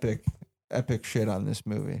 epic shit on this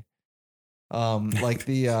movie. Like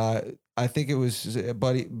I think it was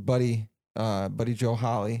Buddy Joe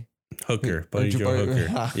Holly. Buddy Joe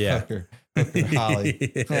Hooker. Yeah. Hooker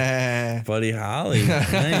Holly. Buddy Holly.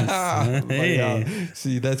 Nice. Buddy Holly.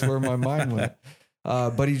 See, that's where my mind went.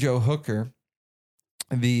 Buddy Joe Hooker,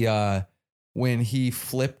 when he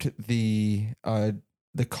flipped the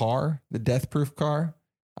car, the Death Proof car,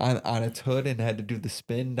 on its hood and had to do the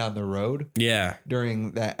spin down the road. Yeah.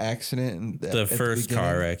 During that accident. The first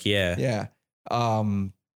car wreck. Yeah. Yeah.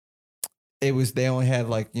 They only had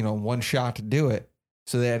one shot to do it.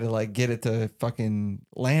 So they had to get it to fucking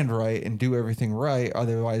land right and do everything right.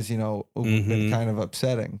 Otherwise, it would have been kind of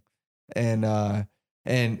upsetting. And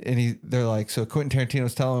they're like, so Quentin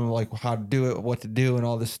Tarantino's telling him how to do it, what to do and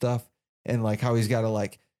all this stuff. And how he's got to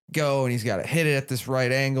go and he's got to hit it at this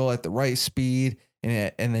right angle at the right speed.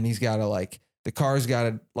 And then he's got to the car's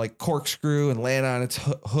got to corkscrew and land on its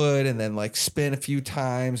hood and then spin a few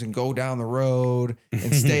times and go down the road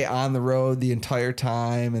and stay on the road the entire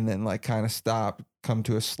time. And then kind of come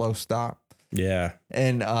to a slow stop. Yeah.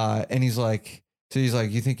 And he's like,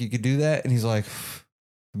 you think you could do that? And he's like,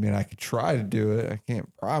 I mean, I could try to do it. I can't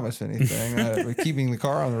promise anything. Keeping the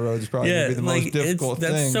car on the road is probably going to be the most difficult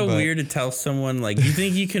thing. That's so weird to tell someone, you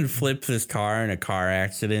think you can flip this car in a car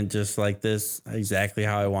accident just like this, exactly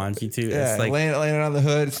how I want you to. Yeah, it's land it on the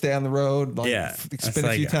hood, stay on the road, spin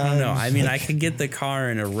a few times. I don't know. I mean, I could get the car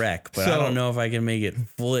in a wreck, but I don't know if I can make it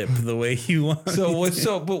flip the way you want.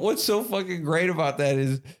 What's so fucking great about that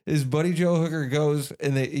is Buddy Joe Hooker goes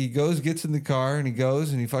and gets in the car and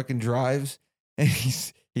he fucking drives and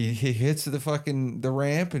he hits the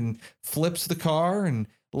ramp and flips the car and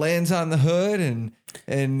lands on the hood and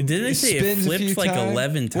didn't they say it flips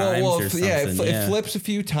 11 times or something? Yeah, it flips a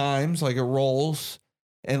few times, it rolls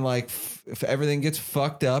and if everything gets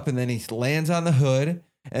fucked up and then he lands on the hood and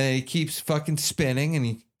then he keeps fucking spinning and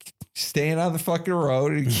he staying on the fucking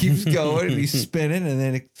road and he keeps going and he's spinning and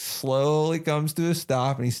then it slowly comes to a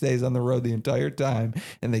stop and he stays on the road the entire time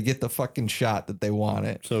and they get the fucking shot that they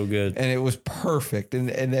wanted. So good. And it was perfect. And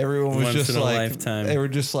everyone was Once in a lifetime. They were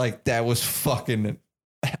just that was fucking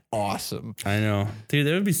awesome. I know. Dude,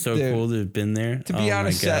 that would be so cool to have been there. To be on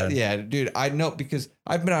a set. Yeah, dude, I know because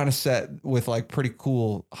I've been on a set with pretty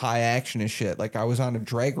cool high action and shit. I was on a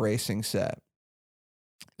drag racing set.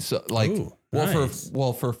 So Ooh, nice.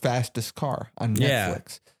 for Fastest Car on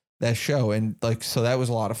Netflix, that show. And so that was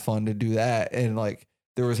a lot of fun to do that. And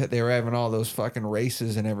they were having all those fucking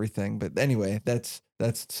races and everything. But anyway, that's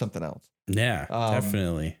something else. Yeah,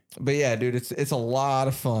 definitely. But yeah, dude, it's a lot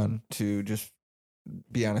of fun to just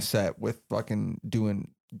be on a set with fucking doing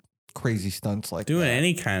crazy stunts doing that.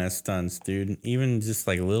 Any kind of stunts, dude. Even just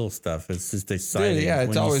little stuff. It's just exciting. Dude, yeah,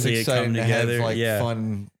 it's always exciting to have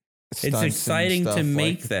fun. It's exciting to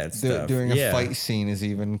make that stuff. Doing a fight scene is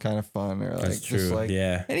even kind of fun, or That's true.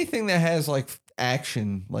 Just anything that has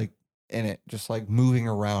action in it, just moving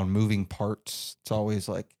around, moving parts. It's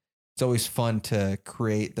always fun to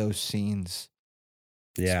create those scenes.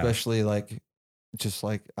 Yeah, especially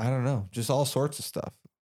I don't know, just all sorts of stuff.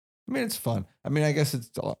 I mean, it's fun. I mean, I guess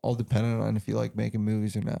it's all dependent on if you like making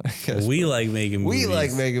movies or not. I guess we like making movies. We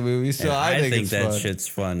like making movies, so I think it's that fun. Shit's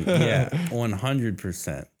fun. Yeah,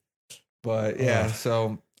 100%. But yeah,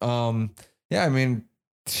 so yeah, I mean,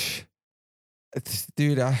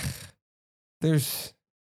 dude, there's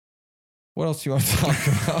what else you want to talk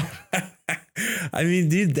about? I mean,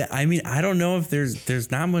 dude, I don't know if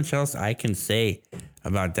there's not much else I can say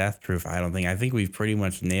about Death Proof. I don't think. I think we've pretty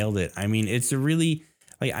much nailed it. I mean, it's a really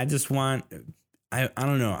I just want. I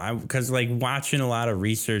don't know. Because watching a lot of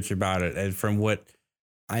research about it, and from what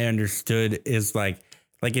I understood is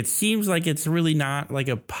it seems like it's really not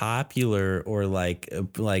a popular or I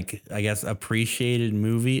guess appreciated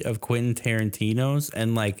movie of Quentin Tarantino's.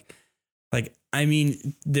 And I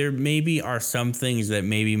mean, there maybe are some things that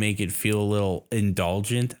maybe make it feel a little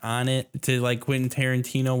indulgent on it to Quentin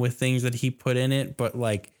Tarantino with things that he put in it. But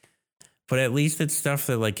at least it's stuff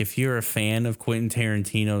that if you're a fan of Quentin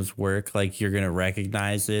Tarantino's work, you're going to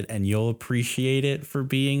recognize it and you'll appreciate it for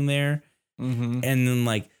being there. Mm-hmm. And then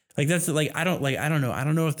that's I don't know. I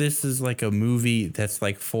don't know if this is a movie that's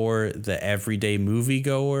for the everyday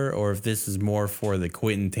moviegoer or if this is more for the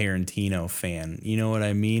Quentin Tarantino fan. You know what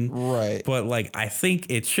I mean? Right. But I think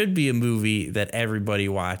it should be a movie that everybody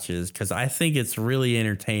watches because I think it's really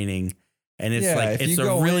entertaining and it's it's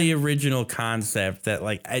a really original concept that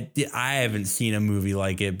I haven't seen a movie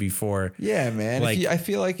like it before. Yeah, man. I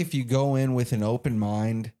feel if you go in with an open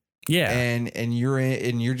mind. Yeah. And you're in,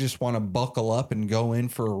 and you just want to buckle up and go in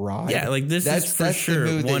for a ride. Yeah, like this is for sure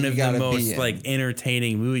one of the most like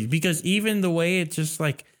entertaining movies, because even the way it just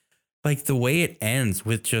like the way it ends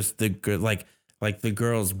with just the good like the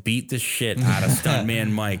girls beat the shit out of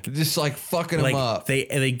stuntman Mike, just like fucking him up.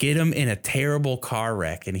 They get him in a terrible car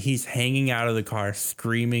wreck and he's hanging out of the car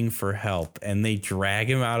screaming for help, and they drag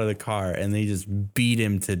him out of the car and they just beat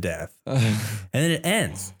him to death. And then it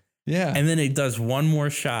ends. Yeah. And then it does one more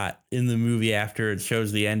shot in the movie after it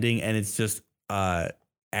shows the ending, and it's just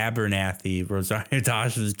Abernathy, Rosario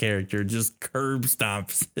Dawson's character, just curb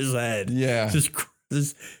stomps his head. Yeah. Just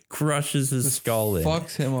crushes his skull in.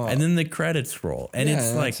 Fucks him up. And then the credits roll. And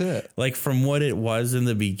it's like from what it was in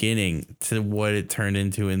the beginning to what it turned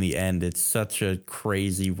into in the end, it's such a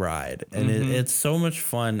crazy ride. And it's so much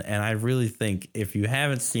fun. And I really think if you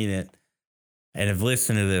haven't seen it and have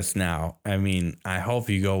listened to this now, I mean, I hope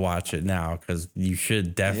you go watch it now, because you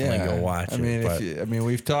should definitely go watch it. I mean,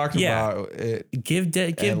 we've talked about it. Give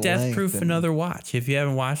Death Proof another watch if you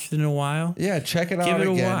haven't watched it in a while. Yeah, check it out. Give it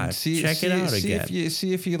again. a watch. Check it out again.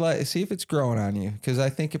 See if it's growing on you, because I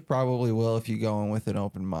think it probably will if you go in with an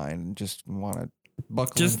open mind and just want to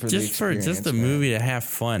buckle in for the experience. Just a movie to have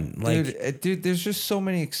fun. Like, dude, there's just so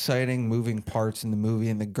many exciting moving parts in the movie,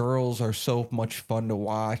 and the girls are so much fun to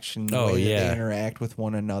watch, and the way that they interact with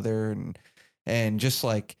one another, and just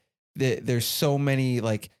like there's so many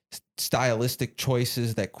like stylistic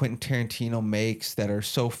choices that Quentin Tarantino makes that are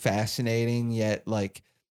so fascinating, yet like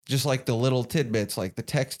just like the little tidbits, like the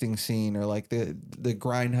texting scene, or like the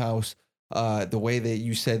grindhouse. The way that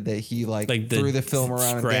you said that he like threw the film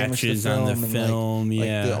around and damaged the film, on the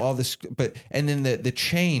film, all this, and then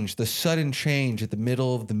the sudden change at the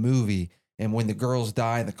middle of the movie, and when the girls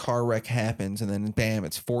die and the car wreck happens, and then bam,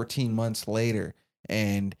 it's 14 months later,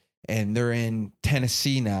 and they're in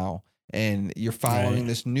Tennessee now, and you're following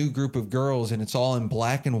this new group of girls, and it's all in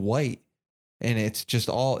black and white, and it's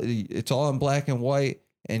all in black and white,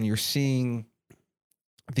 and you're seeing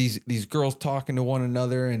these girls talking to one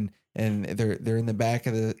another, and they're in the back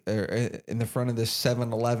of in the front of this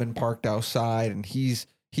 7-Eleven parked outside, and he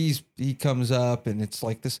comes up, and it's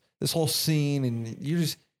like this whole scene, and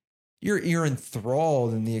you're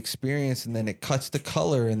enthralled in the experience, and then it cuts to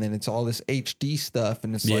color, and then it's all this HD stuff,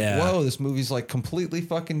 and it's like, whoa, this movie's like completely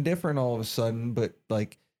fucking different all of a sudden. But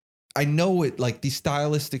like, I know it, like these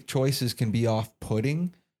stylistic choices can be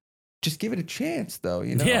off-putting. Just give it a chance, though.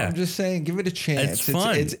 You know, I'm just saying, give it a chance. It's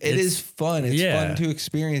fun. It is fun. It's fun to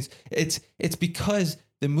experience. It's because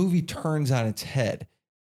the movie turns on its head.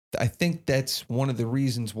 I think that's one of the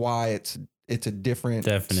reasons why it's a different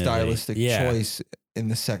stylistic choice in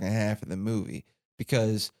the second half of the movie,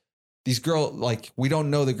 because these girls, like, we don't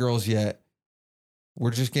know the girls yet. We're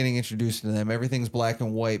just getting introduced to them. Everything's black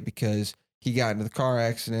and white because he got into the car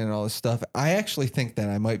accident and all this stuff. I actually think that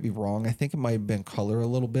I might be wrong. I think it might have been color a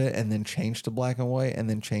little bit and then changed to black and white and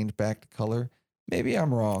then changed back to color. Maybe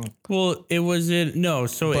I'm wrong. Well, it was in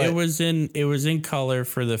color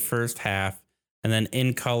for the first half, and then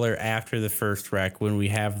in color after the first wreck, when we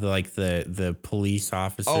have the police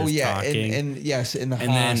officers talking. And yes, in the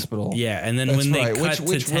hospital. And then when they cut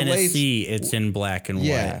to Tennessee, it's in black and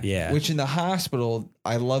white. Yeah. Which in the hospital,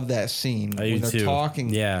 I love that scene when they're talking.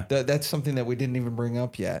 Yeah. That's something that we didn't even bring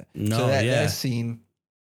up yet. No, so that scene,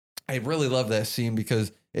 I really love that scene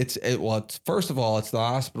because it's first of all, it's the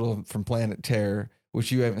hospital from Planet Terror,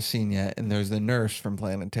 which you haven't seen yet, and there's the nurse from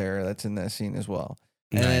Planet Terror that's in that scene as well.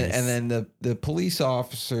 And then the police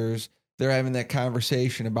officers, they're having that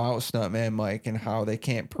conversation about Stuntman Mike and how they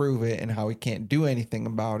can't prove it and how he can't do anything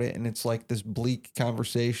about it. And it's like this bleak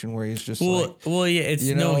conversation where he's just Well, I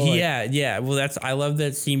love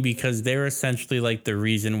that scene because they're essentially like the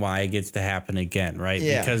reason why it gets to happen again, right?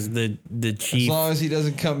 Yeah. Because the chief, as long as he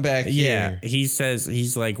doesn't come back here. He says,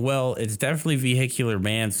 he's like, well, it's definitely vehicular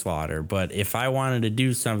manslaughter, but if I wanted to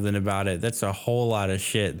do something about it, that's a whole lot of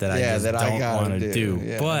shit that I just don't want to do.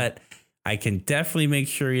 Yeah. But I can definitely make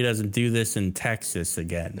sure he doesn't do this in Texas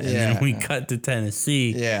again. And then we cut to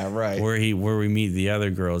Tennessee. Yeah, right. Where we meet the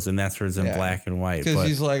other girls, and that's where it's in black and white. Because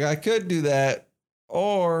he's like, I could do that,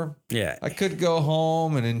 or I could go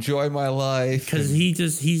home and enjoy my life. Because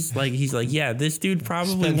he's like, yeah, this dude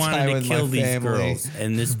probably wanted to kill these girls,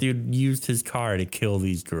 and this dude used his car to kill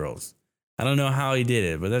these girls. I don't know how he did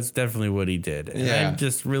it, but that's definitely what he did. And I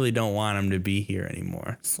just really don't want him to be here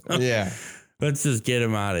anymore. So. Yeah. Let's just get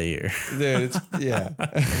him out of here. Dude,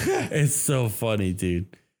 it's so funny,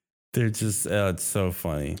 dude. They're just, it's so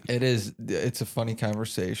funny. It is. It's a funny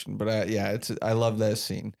conversation, but I love that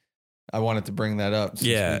scene. I wanted to bring that up.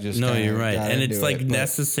 Yeah, no, you're right. And it's like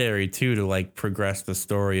necessary too to like progress the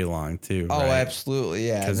story along too. Oh, right? Because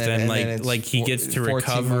yeah. Then he gets to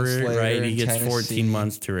recover, right? He gets 14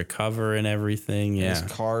 months to recover and everything. Yeah.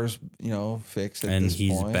 His car's, fixed. And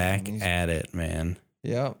he's back at it, man.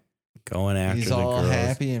 Yep. Going after he's the girls. He's all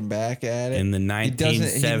happy and back at it. In the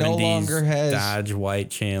 1970s he no longer has, Dodge White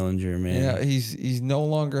Challenger, man. Yeah, he's no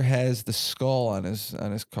longer has the skull on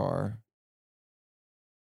his car.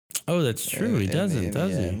 Oh, that's true. He doesn't,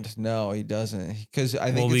 does he? No, he doesn't. Because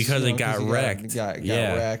I think because it got wrecked. Got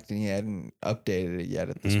wrecked, and he hadn't updated it yet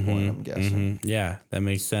at this point, I'm guessing. Yeah, that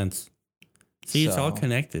makes sense. See, it's all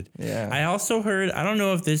connected. Yeah. I also heard, I don't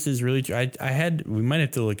know if this is really true. We might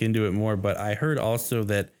have to look into it more, but I heard also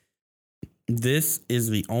that this is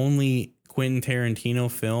the only Quentin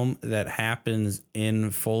Tarantino film that happens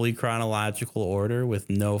in fully chronological order with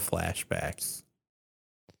no flashbacks.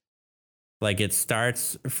 Like it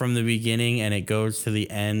starts from the beginning and it goes to the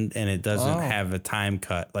end and it doesn't have a time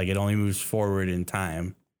cut. Like it only moves forward in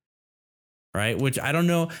time. Right. Which I don't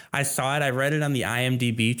know. I saw it. I read it on the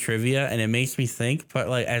IMDb trivia and it makes me think. But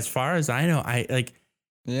like as far as I know, I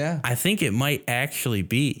think it might actually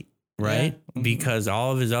be. Right. Yeah. Because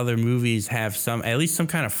all of his other movies have at least some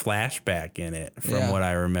kind of flashback in it from what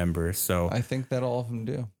I remember. So I think that all of them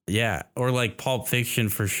do. Yeah. Or like Pulp Fiction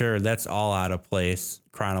for sure. That's all out of place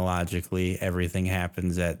chronologically. Everything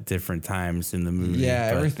happens at different times in the movie.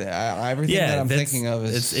 Yeah. Everything that I'm thinking of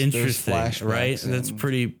is it's interesting. Right. That's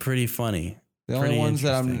pretty funny. The only ones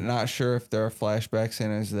that I'm not sure if there are flashbacks in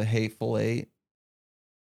is the Hateful Eight.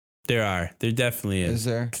 There definitely is. Is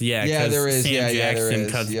there? Yeah, there is. Sam Jackson there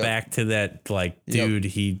is. cuts back to that dude.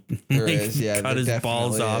 He cut his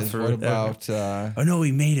balls off. What about? Oh no,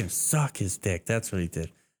 he made him suck his dick. That's what he did.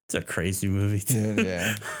 It's a crazy movie, dude.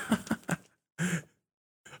 Yeah.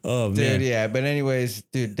 Oh man, dude. Yeah, but anyways,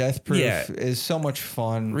 dude, Death Proof is so much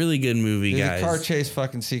fun. Really good movie, guys. The car chase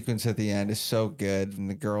fucking sequence at the end is so good, and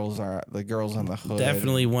the girls on the hood.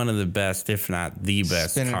 Definitely one of the best, if not the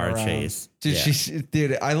best, car chase. Dude,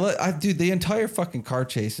 dude, the entire fucking car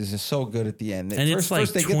chase is just so good at the end. And it's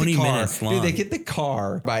like 20 minutes long. Dude, they get the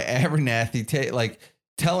car by Abernathy,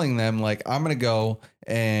 telling them I'm gonna go,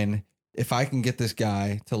 and if I can get this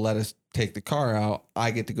guy to let us take the car out,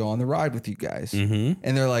 I get to go on the ride with you guys. Mm-hmm.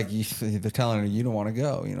 And they're telling her, you don't want to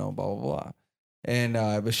go, blah, blah, blah. And,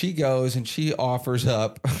 but she goes and she offers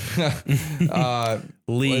up,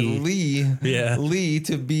 Lee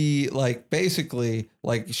to be basically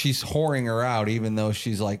she's whoring her out, even though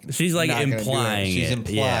she's implying She's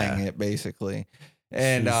implying it basically.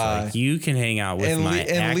 And, you can hang out with my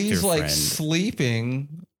actor and Lee's friend.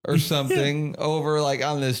 Sleeping or something over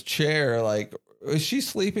on this chair. Is she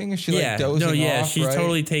sleeping? Is she dozing off? Yeah, she's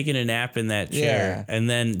totally taking a nap in that chair. And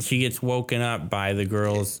then she gets woken up by the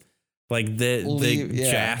girls.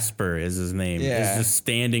 Jasper is his name. Yeah. Is just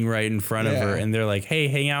standing right in front of her. And they're like, hey,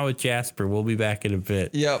 hang out with Jasper. We'll be back in a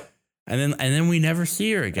bit. Yep. And then we never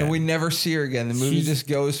see her again. The movie just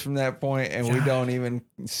goes from that point and we don't even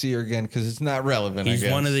see her again because it's not relevant. He's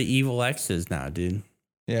one of the evil exes now, dude.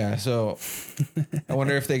 Yeah, so I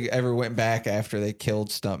wonder if they ever went back after they killed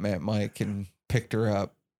Stuntman Mike and picked her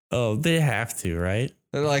up. Oh, they have to, right?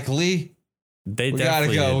 They're like, Lee, we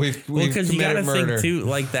gotta go. We've because you gotta murder. think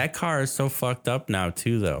too, that car is so fucked up now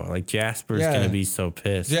too, though. Jasper's gonna be so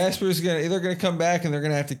pissed. They're gonna come back and they're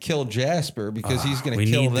gonna have to kill Jasper because he's gonna kill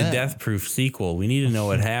them. We need the Death Proof sequel. We need to know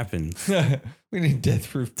what happens. We need Death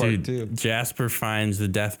Proof Part 2. Jasper finds the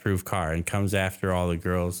Death Proof car and comes after all the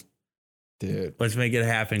girls. Dude, let's make it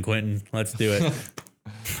happen, Quentin. Let's do it.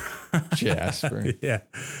 Jasper. Yeah.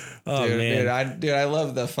 Oh man. Dude, I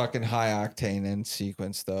love the fucking high octane end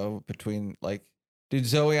sequence though between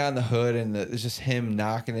Zoe on the hood and it's just him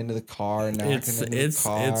knocking into the car and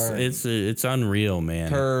it's unreal,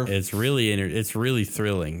 man. It's really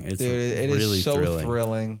thrilling. It is so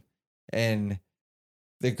thrilling. And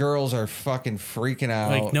the girls are fucking freaking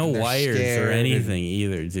out. No wires scared. Or anything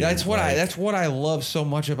either, dude. That's what I love so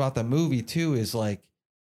much about the movie too, is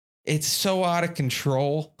it's so out of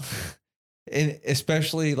control. And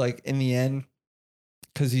especially in the end,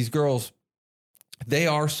 because these girls, they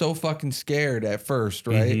are so fucking scared at first,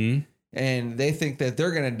 right? Mm-hmm. And they think that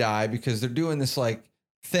they're gonna die because they're doing this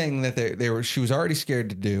thing that she was already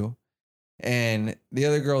scared to do. And the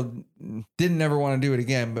other girl didn't ever want to do it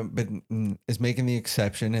again, but is making the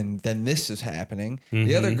exception. And then this is happening. Mm-hmm.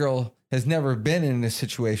 The other girl has never been in a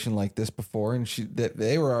situation like this before. And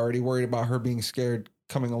they were already worried about her being scared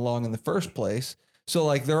coming along in the first place.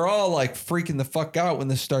 So they're all freaking the fuck out when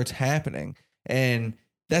this starts happening. And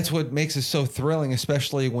that's what makes it so thrilling,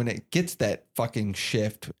 especially when it gets that fucking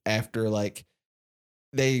shift after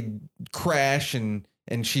they crash and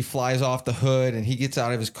she flies off the hood and he gets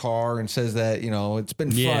out of his car and says that, it's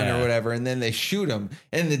been fun or whatever. And then they shoot him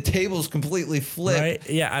and the tables completely flip. Right.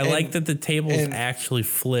 Yeah. I like that the tables actually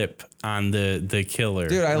flip on the killer.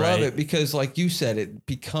 Dude, I love it because like you said, it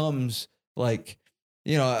becomes like,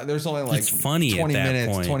 there's only like it's funny 20 at that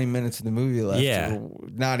minutes, point. 20 minutes of the movie left. Yeah.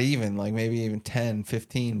 Not even like maybe even 10,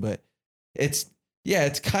 15, but it's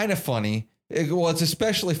kind of funny. It's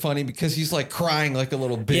especially funny because he's like crying like a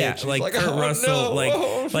little bitch. Yeah, like Kurt Russell,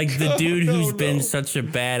 the dude who's been such a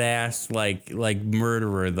badass, like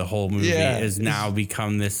murderer the whole movie has now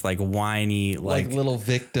become this like whiny, like little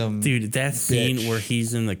victim. Dude, that scene bitch. where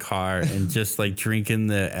he's in the car and just like drinking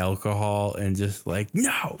the alcohol and just like,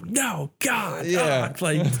 no, God.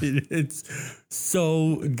 Dude, it's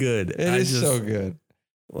so good. It is so good.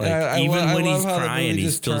 Like even when he's crying,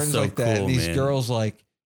 he's still so like cool, that. These man. girls like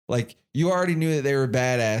you already knew that they were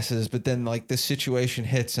badasses, but then like this situation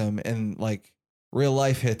hits them and like real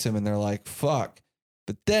life hits them and they're like, fuck.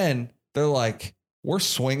 But then they're like, we're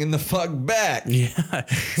swinging the fuck back. Yeah.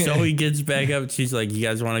 So he gets back up. She's like, you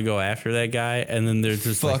guys want to go after that guy? And then they're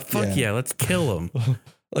just fuck yeah, let's kill him.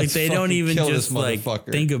 Like they don't even just like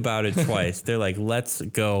think about it twice. They're like, let's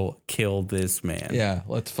go kill this man. Yeah,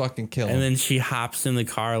 let's fucking kill him. And then she hops in the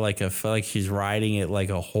car like she's riding it like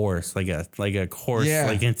a horse, like a horse,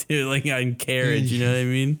 like into like on carriage. You know what I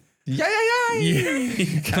mean?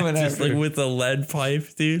 Yeah. Coming just like with a lead pipe,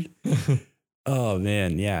 dude. Oh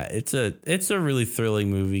man, yeah, it's a really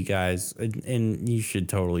thrilling movie, guys, and you should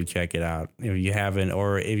totally check it out if you haven't,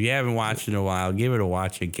 or if you haven't watched it in a while, give it a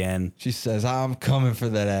watch again. She says, "I'm coming for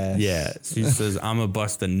that ass." Yeah, she says, "I'm gonna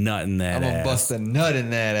bust a nut in that ass." I'm gonna bust a nut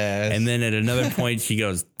in that ass. And then at another point, she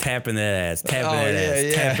goes, "Tapping that ass,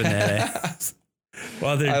 tapping that ass,"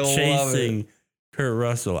 while they're chasing Kurt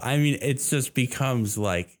Russell. I mean, it just becomes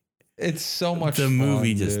like it's so much. The fun,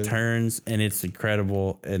 movie just dude. turns, and it's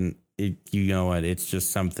incredible, and. You know what? It's just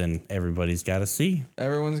something everybody's got to see.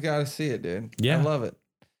 Everyone's got to see it, dude. Yeah. I love it.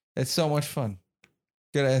 It's so much fun.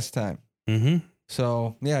 Good ass time. Mm-hmm.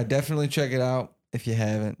 So, yeah, definitely check it out if you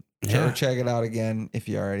haven't. Yeah. Or check it out again if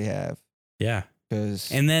you already have. Yeah.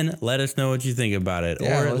 And then let us know what you think about it.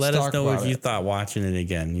 Yeah, or let us know what you it. thought watching it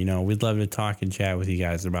again. We'd love to talk and chat with you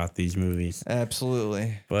guys about these movies.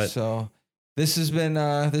 Absolutely. But so... This has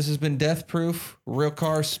been Death Proof, real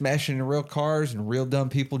cars smashing into real cars and real dumb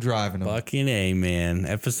people driving them. Fucking A, man.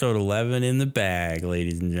 Episode 11 in the bag,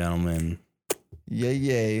 ladies and gentlemen.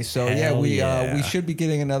 Yay. So we should be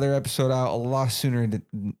getting another episode out a lot sooner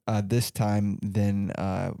this time than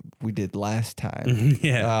we did last time.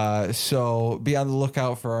 Yeah. So be on the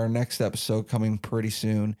lookout for our next episode coming pretty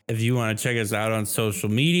soon. If you want to check us out on social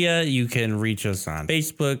media, you can reach us on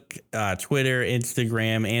Facebook, Twitter,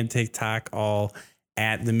 Instagram, and TikTok, all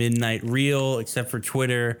at The Midnight Reel, except for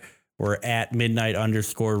Twitter. We're at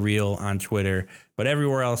midnight_reel on Twitter, but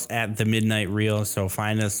everywhere else at The Midnight Reel. So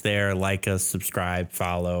find us there, like us, subscribe,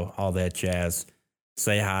 follow, all that jazz.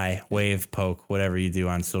 Say hi, wave, poke, whatever you do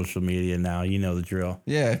on social media now. You know the drill.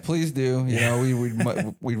 Yeah, please do.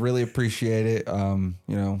 We really appreciate it.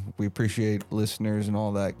 We appreciate listeners and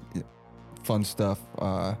all that fun stuff.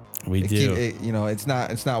 We do. It's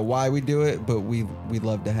not why we do it, but we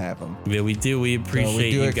love to have them. Yeah, we do. We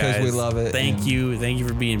appreciate you guys. We love it. Thank you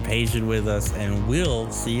for being patient with us, and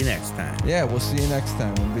we'll see you next time. Yeah, we'll see you next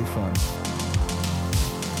time. It'll be fun.